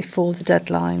respond before the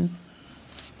deadline.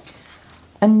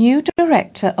 A new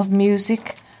director of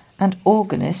music and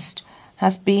organist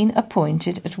has been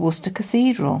appointed at Worcester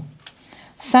Cathedral.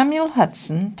 Samuel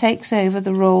Hudson takes over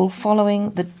the role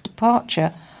following the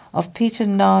departure of Peter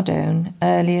Nardone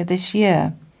earlier this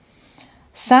year.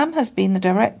 Sam has been the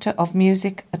Director of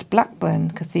Music at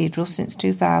Blackburn Cathedral since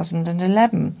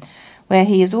 2011, where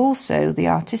he is also the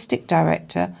Artistic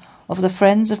Director of the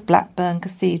Friends of Blackburn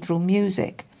Cathedral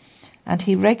Music, and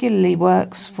he regularly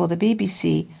works for the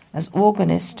BBC as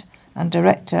organist and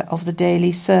Director of the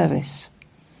Daily Service.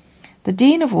 The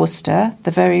Dean of Worcester,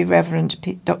 the Very Reverend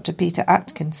Dr. Peter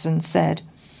Atkinson, said,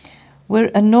 "We're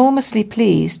enormously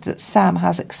pleased that Sam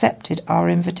has accepted our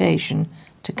invitation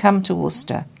to come to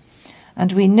Worcester,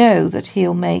 and we know that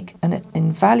he'll make an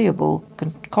invaluable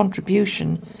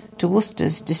contribution to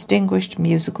Worcester's distinguished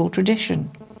musical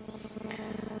tradition."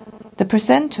 The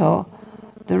presenter,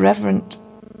 the Reverend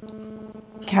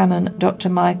Canon Dr.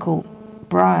 Michael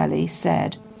Brierley,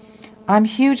 said, "I'm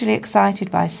hugely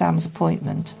excited by Sam's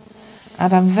appointment,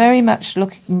 and I'm very much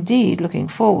looking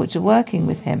forward to working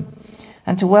with him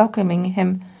and to welcoming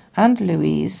him and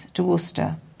Louise to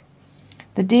Worcester."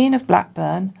 The Dean of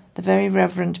Blackburn, the Very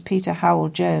Reverend Peter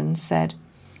Howell-Jones, said,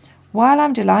 "While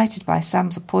I'm delighted by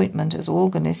Sam's appointment as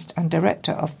organist and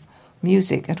director of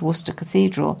music at Worcester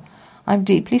Cathedral, I'm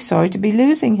deeply sorry to be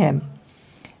losing him.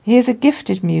 He is a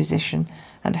gifted musician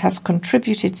and has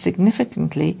contributed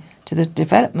significantly to the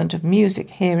development of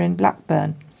music here in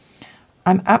Blackburn.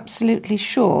 I'm absolutely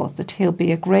sure that he'll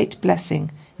be a great blessing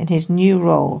in his new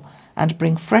role and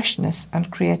bring freshness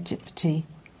and creativity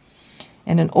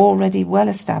in an already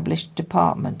well-established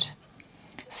department."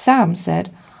 Sam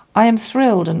said, "I am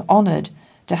thrilled and honoured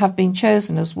to have been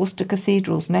chosen as Worcester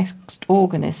Cathedral's next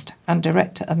organist and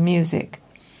director of music.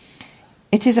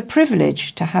 It is a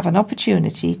privilege to have an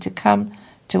opportunity to come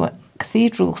to a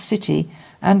cathedral city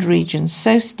and region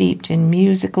so steeped in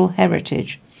musical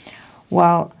heritage,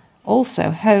 while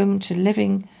also home to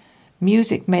living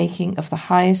music making of the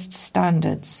highest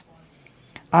standards.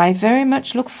 I very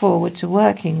much look forward to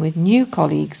working with new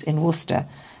colleagues in Worcester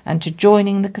and to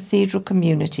joining the cathedral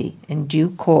community in due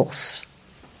course."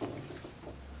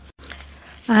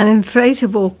 An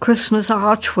inflatable Christmas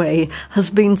archway has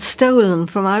been stolen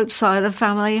from outside a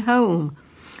family home.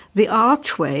 The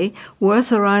archway,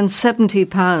 worth around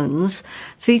 £70,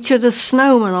 featured a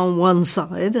snowman on one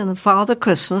side and a Father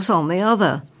Christmas on the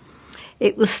other.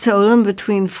 It was stolen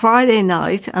between Friday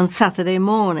night and Saturday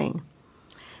morning.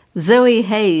 Zoe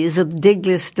Hayes of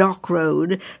Diglis Dock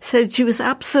Road said she was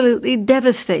absolutely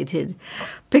devastated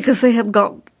because they have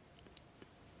got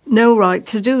no right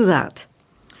to do that.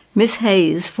 Miss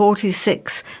Hayes,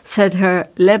 46, said her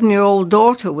 11-year-old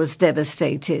daughter was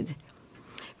devastated.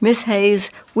 Miss Hayes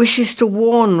wishes to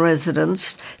warn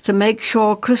residents to make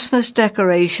sure Christmas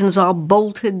decorations are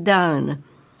bolted down.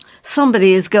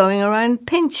 Somebody is going around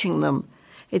pinching them.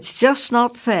 It's just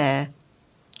not fair.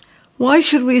 Why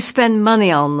should we spend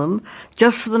money on them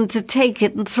just for them to take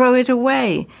it and throw it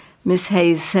away? Miss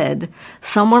Hayes said.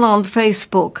 Someone on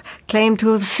Facebook claimed to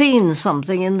have seen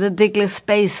something in the Diglis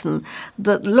Basin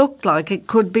that looked like it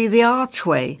could be the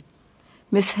archway.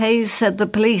 Miss Hayes said the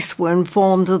police were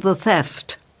informed of the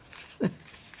theft.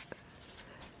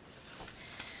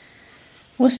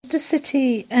 Worcester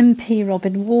City MP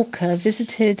Robin Walker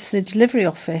visited the delivery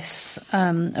office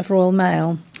of Royal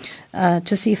Mail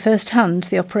to see firsthand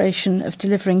the operation of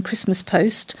delivering Christmas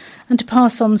post and to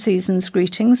pass on season's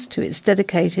greetings to its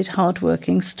dedicated,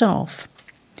 hard-working staff.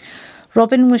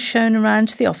 Robin was shown around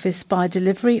the office by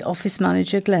delivery office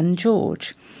manager Glenn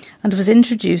George and was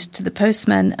introduced to the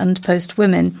postmen and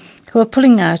postwomen who are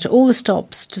pulling out all the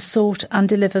stops to sort and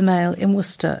deliver mail in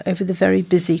Worcester over the very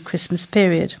busy Christmas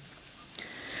period.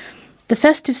 The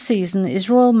festive season is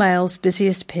Royal Mail's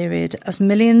busiest period as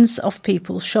millions of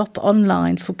people shop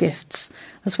online for gifts,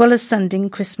 as well as sending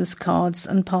Christmas cards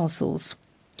and parcels.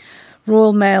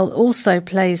 Royal Mail also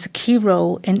plays a key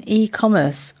role in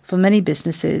e-commerce for many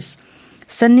businesses,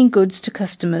 sending goods to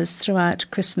customers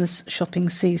throughout Christmas shopping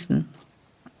season.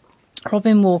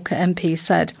 Robin Walker MP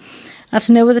said, "At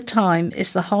no other time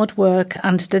is the hard work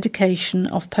and dedication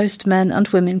of postmen and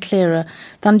women clearer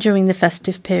than during the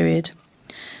festive period.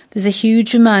 There's a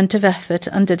huge amount of effort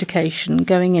and dedication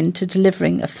going into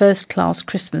delivering a first-class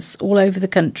Christmas all over the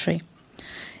country.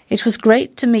 It was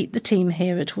great to meet the team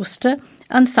here at Worcester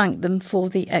and thank them for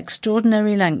the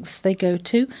extraordinary lengths they go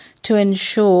to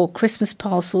ensure Christmas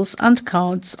parcels and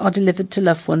cards are delivered to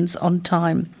loved ones on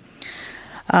time.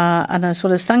 And as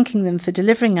well as thanking them for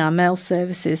delivering our mail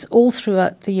services all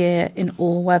throughout the year in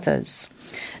all weathers."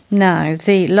 Now,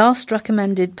 the last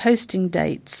recommended posting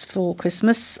dates for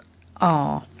Christmas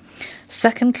are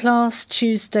second class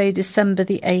Tuesday, December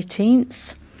the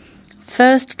 18th,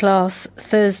 first class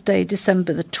Thursday,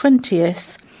 December the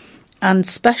 20th, and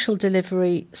special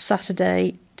delivery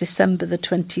Saturday, December the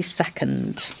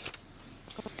 22nd.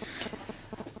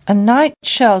 A night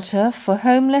shelter for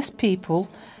homeless people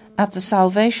at the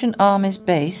Salvation Army's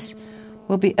base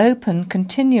will be open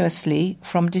continuously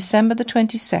from December the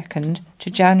 22nd to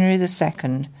January the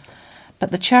 2nd,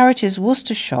 but the charity's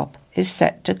Worcester shop is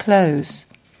set to close.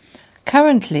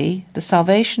 Currently, the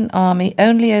Salvation Army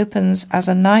only opens as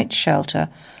a night shelter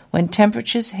when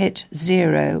temperatures hit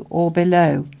 0 or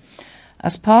below.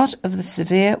 As part of the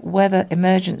Severe Weather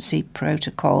Emergency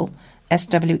Protocol,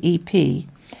 SWEP,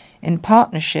 in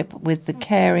partnership with the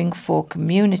Caring for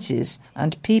Communities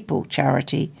and People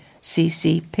charity,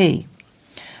 CCP.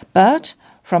 But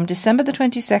from December the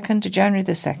 22nd to January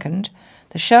the 2nd,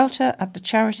 the shelter at the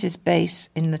charity's base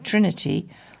in the Trinity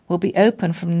will be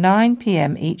open from 9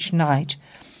 p.m. each night,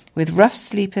 with rough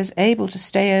sleepers able to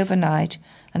stay overnight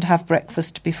and have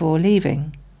breakfast before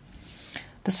leaving.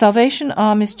 The Salvation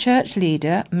Army's church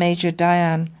leader, Major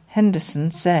Diane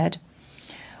Henderson, said,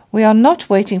 "We are not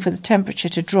waiting for the temperature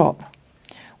to drop.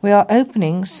 We are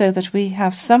opening so that we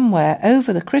have somewhere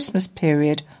over the Christmas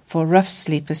period for rough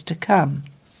sleepers to come.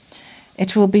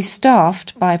 It will be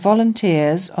staffed by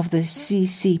volunteers of the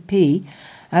CCP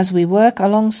as we work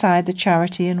alongside the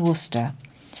charity in Worcester.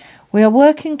 We are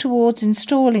working towards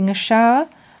installing a shower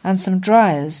and some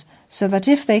dryers so that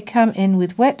if they come in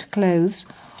with wet clothes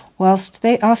whilst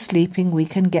they are sleeping, we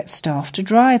can get staff to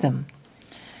dry them."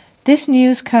 This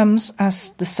news comes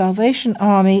as the Salvation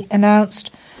Army announced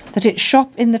that its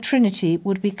shop in the Trinity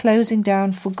would be closing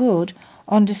down for good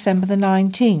on December the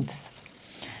 19th.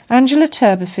 Angela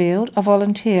Turberfield, a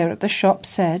volunteer at the shop,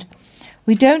 said,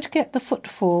 "We don't get the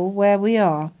footfall where we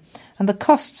are, and the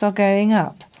costs are going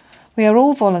up. We are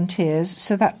all volunteers,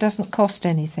 so that doesn't cost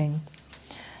anything.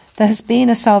 There has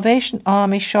been a Salvation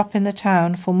Army shop in the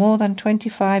town for more than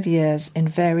 25 years in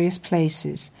various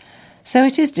places, so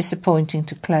it is disappointing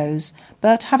to close,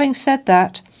 but having said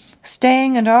that,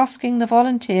 staying and asking the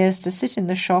volunteers to sit in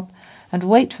the shop and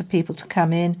wait for people to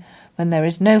come in when there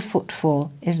is no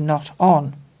footfall is not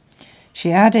on."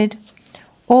 She added,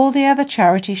 "All the other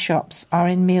charity shops are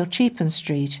in Meal-Cheapen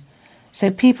Street, so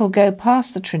people go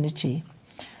past the Trinity.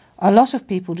 A lot of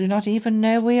people do not even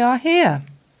know we are here."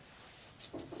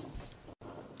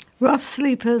 Rough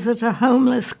sleepers at a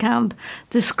homeless camp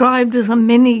described as a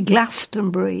mini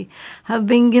Glastonbury have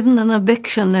been given an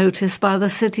eviction notice by the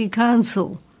City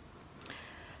Council.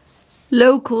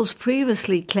 Locals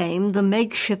previously claimed the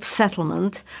makeshift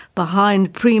settlement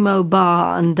behind Primo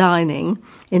Bar and Dining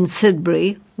in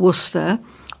Sidbury, Worcester,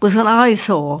 was an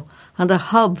eyesore and a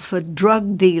hub for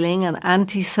drug dealing and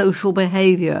antisocial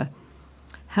behaviour.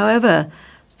 However,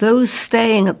 those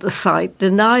staying at the site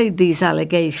denied these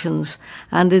allegations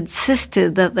and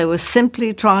insisted that they were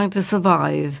simply trying to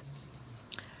survive.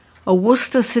 A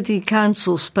Worcester City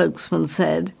Council spokesman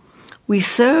said, "We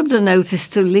served a notice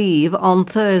to leave on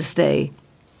Thursday.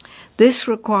 This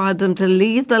required them to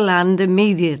leave the land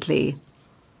immediately.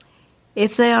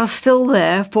 If they are still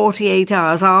there 48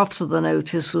 hours after the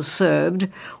notice was served,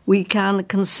 we can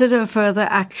consider further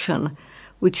action,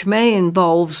 which may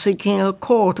involve seeking a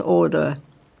court order.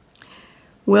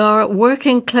 We are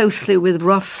working closely with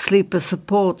Rough Sleeper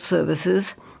Support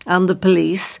Services and the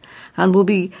police and will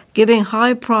be giving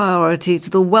high priority to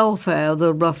the welfare of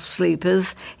the rough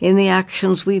sleepers in the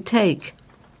actions we take."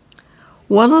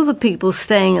 One of the people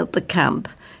staying at the camp,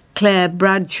 Claire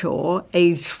Bradshaw,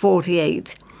 aged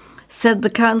 48, said the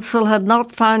council had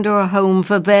not found her a home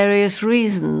for various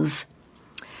reasons.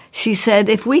 She said,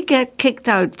 "If we get kicked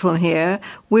out from here,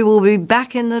 we will be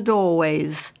back in the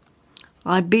doorways.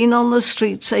 I've been on the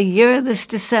streets a year this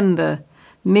December.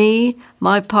 Me,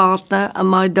 my partner and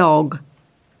my dog.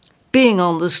 Being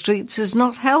on the streets is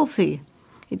not healthy.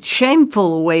 It's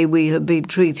shameful the way we have been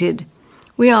treated.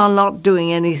 We are not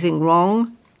doing anything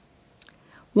wrong.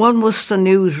 One Worcester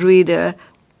News reader,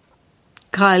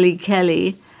 Kylie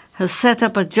Kelly, has set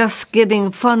up a Just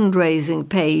Giving fundraising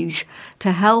page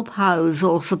to help house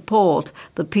or support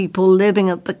the people living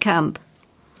at the camp.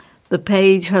 The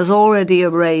page has already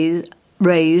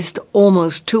raised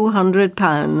almost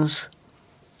 £200.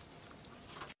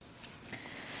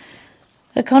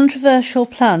 A controversial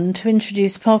plan to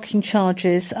introduce parking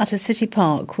charges at a city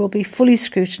park will be fully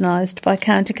scrutinised by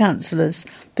county councillors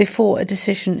before a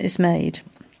decision is made.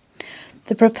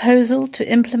 The proposal to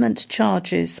implement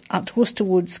charges at Worcester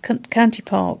Woods County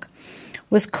Park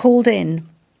was called in,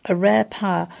 a rare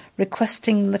power,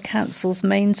 requesting the council's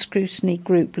main scrutiny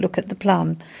group look at the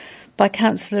plan, by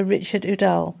Councillor Richard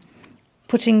Udall,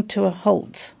 putting a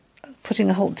halt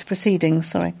to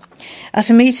proceedings. At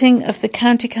a meeting of the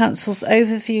County Council's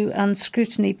Overview and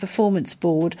Scrutiny Performance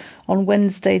Board on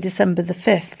Wednesday, December the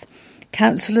 5th,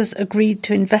 councillors agreed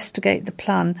to investigate the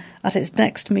plan at its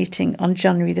next meeting on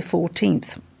January the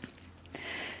 14th.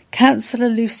 Councillor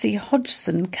Lucy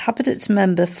Hodgson, Cabinet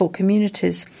Member for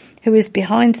Communities, who is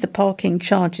behind the parking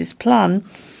charges plan,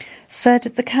 said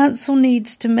the council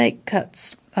needs to make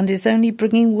cuts and is only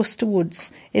bringing Worcester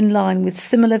Woods in line with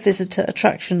similar visitor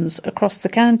attractions across the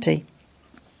county.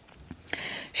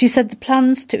 She said the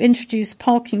plans to introduce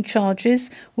parking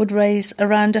charges would raise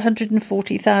around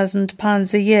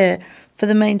 £140,000 a year for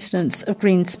the maintenance of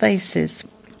green spaces.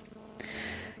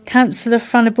 Councillor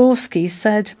Franiborski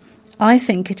said, "I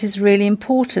think it is really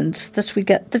important that we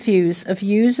get the views of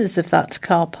users of that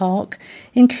car park,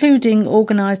 including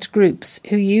organised groups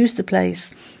who use the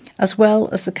place, as well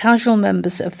as the casual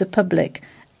members of the public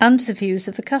and the views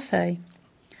of the cafe."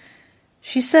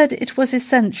 She said it was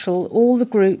essential all the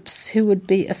groups who would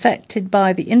be affected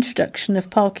by the introduction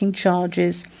of parking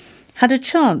charges had a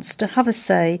chance to have a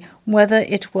say, whether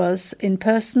it was in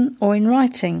person or in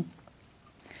writing.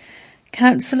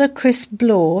 Councillor Chris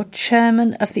Blore,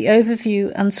 chairman of the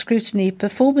Overview and Scrutiny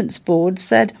Performance Board,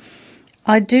 said,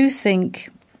 "I do think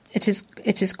it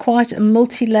is quite a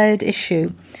multi-layered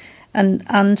issue and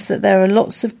that there are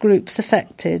lots of groups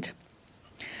affected.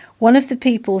 One of the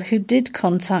people who did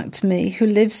contact me, who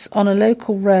lives on a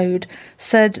local road,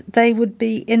 said they would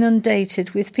be inundated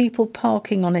with people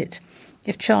parking on it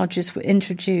if charges were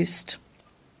introduced."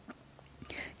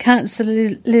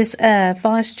 Councillor Liz Eyre,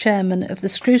 Vice Chairman of the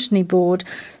Scrutiny Board,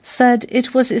 said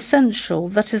it was essential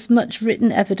that as much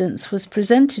written evidence was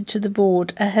presented to the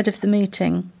board ahead of the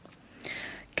meeting.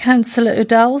 Councillor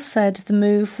Udall said the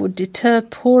move would deter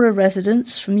poorer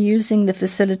residents from using the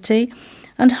facility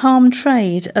and harm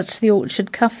trade at the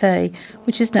Orchard Cafe,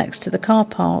 which is next to the car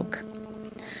park.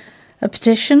 A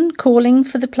petition calling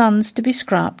for the plans to be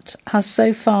scrapped has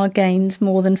so far gained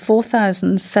more than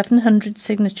 4,700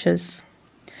 signatures.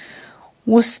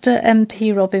 Worcester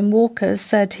MP Robin Walker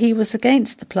said he was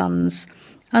against the plans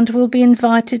and will be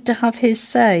invited to have his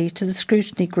say to the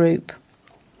scrutiny group.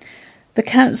 The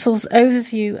Council's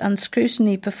Overview and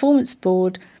Scrutiny Performance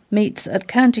Board meets at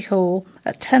County Hall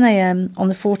at 10 a.m. on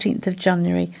the 14th of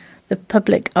January. The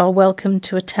public are welcome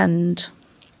to attend.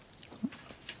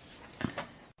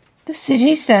 The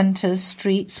city centre's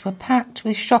streets were packed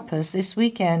with shoppers this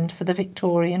weekend for the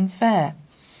Victorian Fair.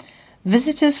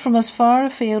 Visitors from as far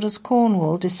afield as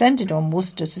Cornwall descended on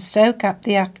Worcester to soak up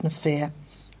the atmosphere.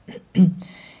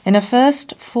 In a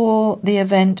first for the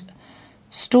event,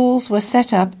 stalls were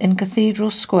set up in Cathedral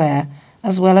Square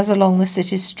as well as along the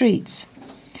city's streets.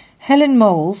 Helen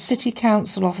Mole, City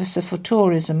Council Officer for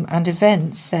Tourism and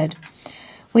Events, said,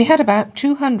 "We had about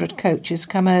 200 coaches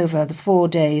come over the 4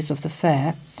 days of the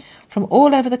fair from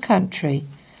all over the country.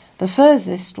 The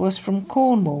furthest was from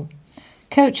Cornwall.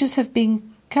 Coaches have been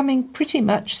coming pretty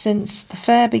much since the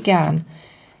fair began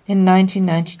in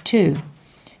 1992.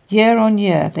 Year on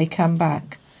year they come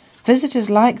back. Visitors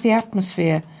like the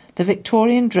atmosphere, the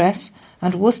Victorian dress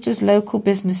and Worcester's local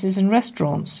businesses and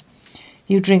restaurants.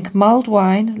 You drink mulled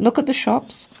wine, look at the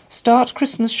shops, start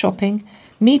Christmas shopping,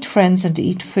 meet friends and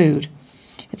eat food.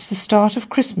 It's the start of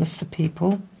Christmas for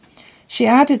people." She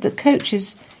added that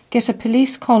coaches get a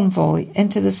police convoy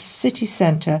into the city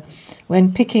centre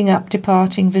when picking up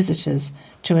departing visitors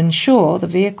to ensure the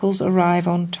vehicles arrive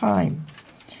on time.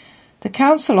 The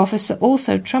council officer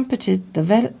also trumpeted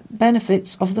the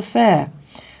benefits of the fair,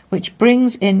 which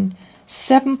brings in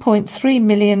 £7.3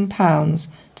 million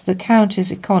to the county's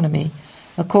economy,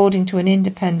 according to an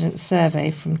independent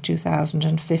survey from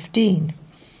 2015.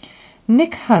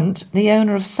 Nick Hunt, the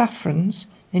owner of Saffron's,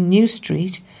 in New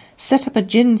Street, set up a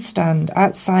gin stand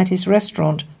outside his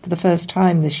restaurant for the first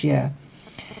time this year.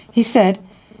 He said,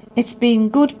 "It's been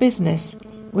good business.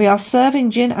 We are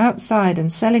serving gin outside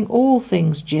and selling all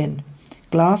things gin.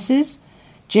 Glasses,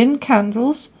 gin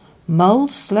candles,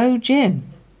 mulled sloe gin.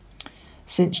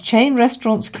 Since chain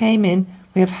restaurants came in,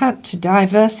 we have had to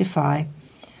diversify.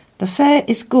 The fair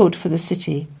is good for the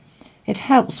city. It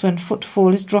helps when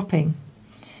footfall is dropping."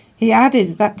 He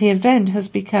added that the event has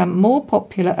become more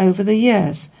popular over the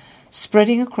years,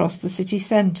 spreading across the city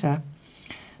centre.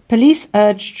 Police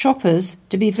urged shoppers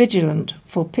to be vigilant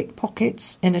for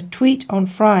pickpockets in a tweet on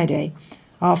Friday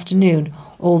afternoon,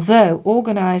 although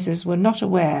organisers were not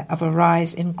aware of a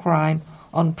rise in crime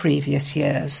on previous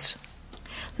years.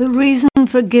 The reason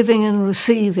for giving and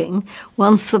receiving,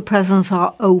 once the presents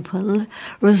are opened,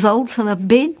 results in a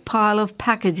big pile of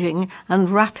packaging and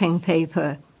wrapping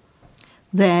paper.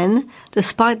 Then,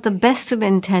 despite the best of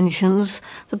intentions,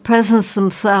 the presents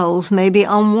themselves may be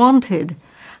unwanted,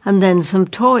 and then some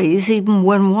toys, even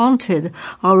when wanted,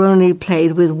 are only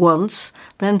played with once,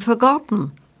 then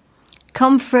forgotten.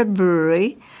 Come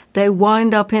February, they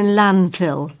wind up in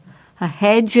landfill, a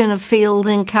hedge in a field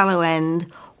in Callow End,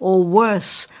 or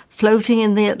worse, floating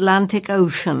in the Atlantic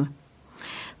Ocean.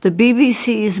 The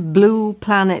BBC's Blue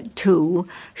Planet 2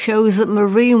 shows that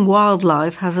marine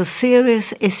wildlife has a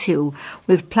serious issue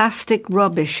with plastic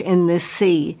rubbish in this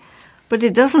sea, but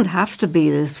it doesn't have to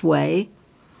be this way.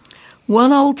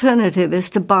 One alternative is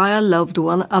to buy a loved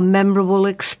one a memorable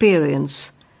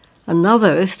experience.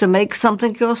 Another is to make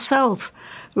something yourself,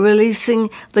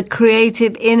 releasing the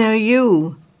creative inner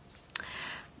you.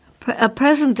 A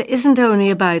present isn't only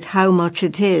about how much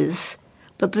it is,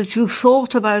 but that you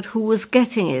thought about who was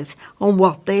getting it and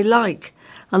what they like,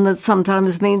 and that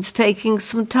sometimes means taking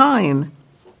some time.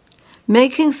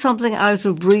 Making something out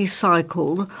of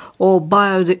recycled or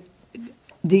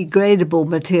biodegradable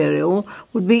material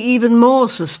would be even more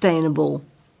sustainable.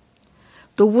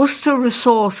 The Worcester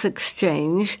Resource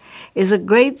Exchange is a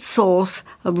great source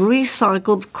of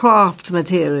recycled craft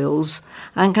materials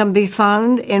and can be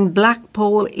found in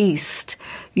Blackpool East,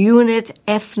 Unit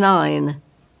F9.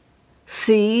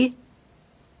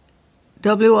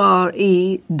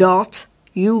 cwre.uk.com.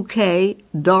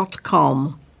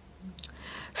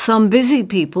 Some busy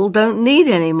people don't need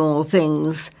any more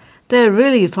things. They're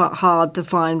really hard to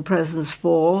find presents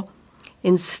for.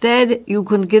 Instead, you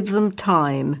can give them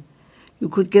time. You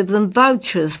could give them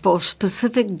vouchers for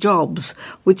specific jobs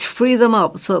which free them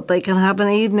up so that they can have an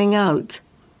evening out.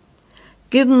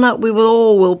 Given that we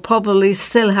will probably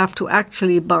still have to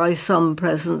actually buy some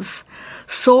presents,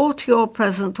 sort your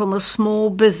present from a small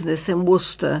business in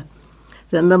Worcester.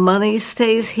 Then the money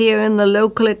stays here in the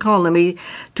local economy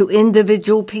to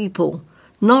individual people,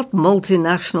 not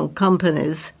multinational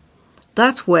companies.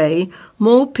 That way,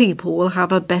 more people will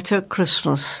have a better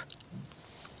Christmas.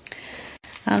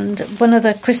 And one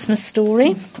other Christmas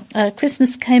story.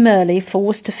 Christmas came early for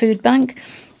Worcester Food Bank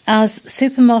as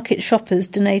supermarket shoppers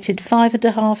donated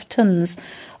 5.5 tonnes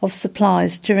of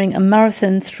supplies during a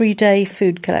marathon 3-day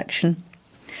food collection.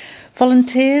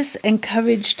 Volunteers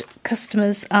encouraged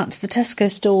customers at the Tesco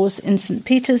stores in St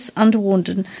Peter's and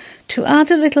Warndon to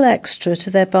add a little extra to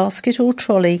their basket or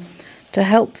trolley to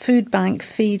help Food Bank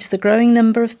feed the growing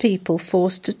number of people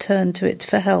forced to turn to it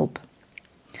for help.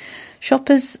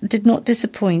 Shoppers did not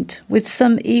disappoint, with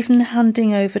some even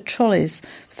handing over trolleys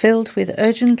filled with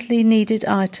urgently needed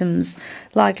items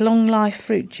like long-life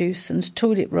fruit juice and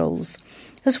toilet rolls,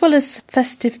 as well as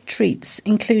festive treats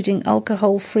including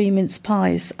alcohol-free mince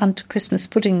pies and Christmas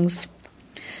puddings.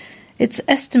 It's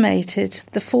estimated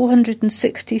the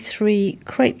 463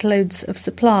 crate loads of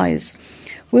supplies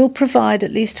will provide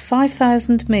at least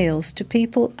 5,000 meals to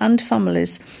people and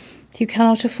families who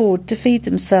cannot afford to feed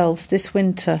themselves this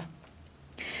winter.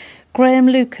 Graham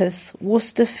Lucas,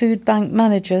 Worcester Food Bank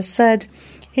manager, said,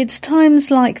 "It's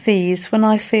times like these when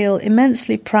I feel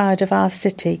immensely proud of our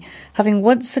city, having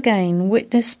once again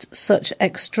witnessed such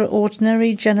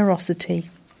extraordinary generosity.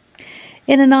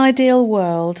 In an ideal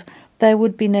world, there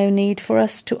would be no need for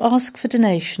us to ask for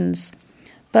donations,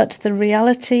 but the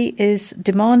reality is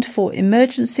demand for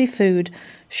emergency food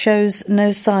shows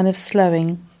no sign of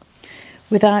slowing.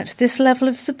 Without this level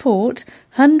of support,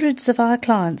 hundreds of our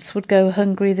clients would go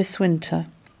hungry this winter."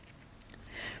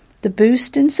 The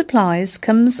boost in supplies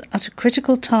comes at a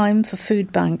critical time for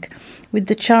Food Bank, with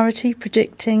the charity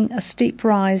predicting a steep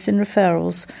rise in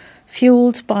referrals,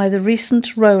 fuelled by the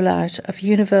recent rollout of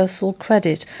universal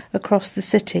credit across the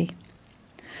city.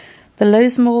 The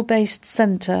Lowesmoor-based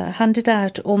centre handed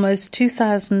out almost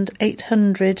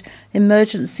 2,800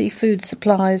 emergency food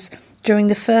supplies during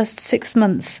the first 6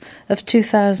 months of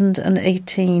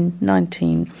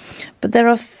 2018-19, but there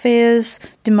are fears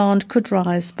demand could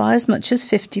rise by as much as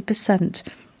 50%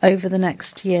 over the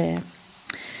next year.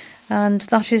 And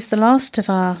that is the last of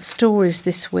our stories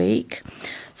this week.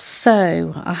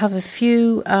 So I have a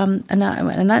few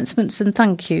announcements and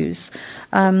thank yous.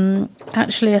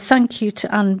 Actually, a thank you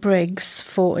to Anne Briggs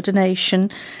for a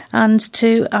donation, and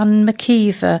to Anne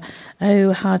McKeever,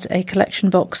 who had a collection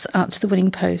box at the Winning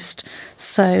Post.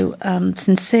 So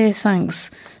sincere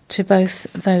thanks to both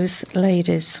those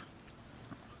ladies.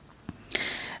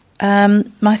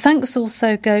 My thanks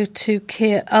also go to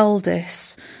Keir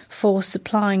Aldis for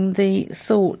supplying the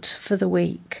thought for the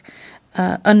week,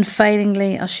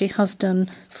 unfailingly, as she has done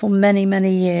for many,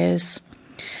 many years.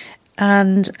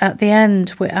 And at the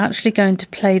end, we're actually going to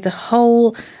play the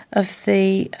whole of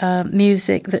the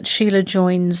music that Sheila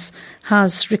Joins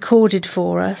has recorded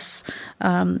for us.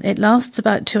 It lasts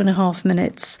about 2.5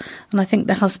 minutes, and I think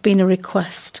there has been a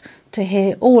request to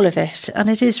hear all of it, and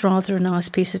it is rather a nice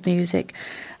piece of music,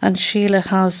 and Sheila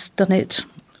has done it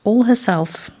all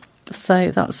herself,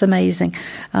 so that's amazing.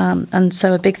 And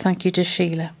so a big thank you to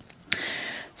Sheila.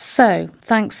 So,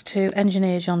 thanks to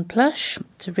engineer John Plush,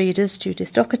 to readers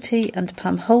Judith Docherty and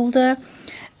Pam Holder,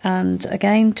 and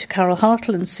again to Carol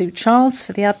Hartle and Sue Charles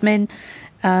for the admin,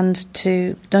 and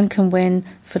to Duncan Wynne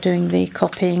for doing the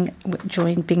copying,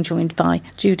 being joined by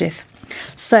Judith.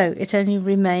 So it only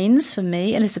remains for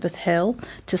me, Elizabeth Hill,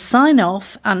 to sign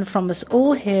off, and from us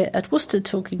all here at Worcester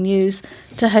Talking News,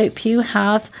 to hope you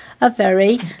have a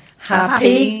very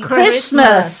happy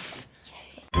Christmas.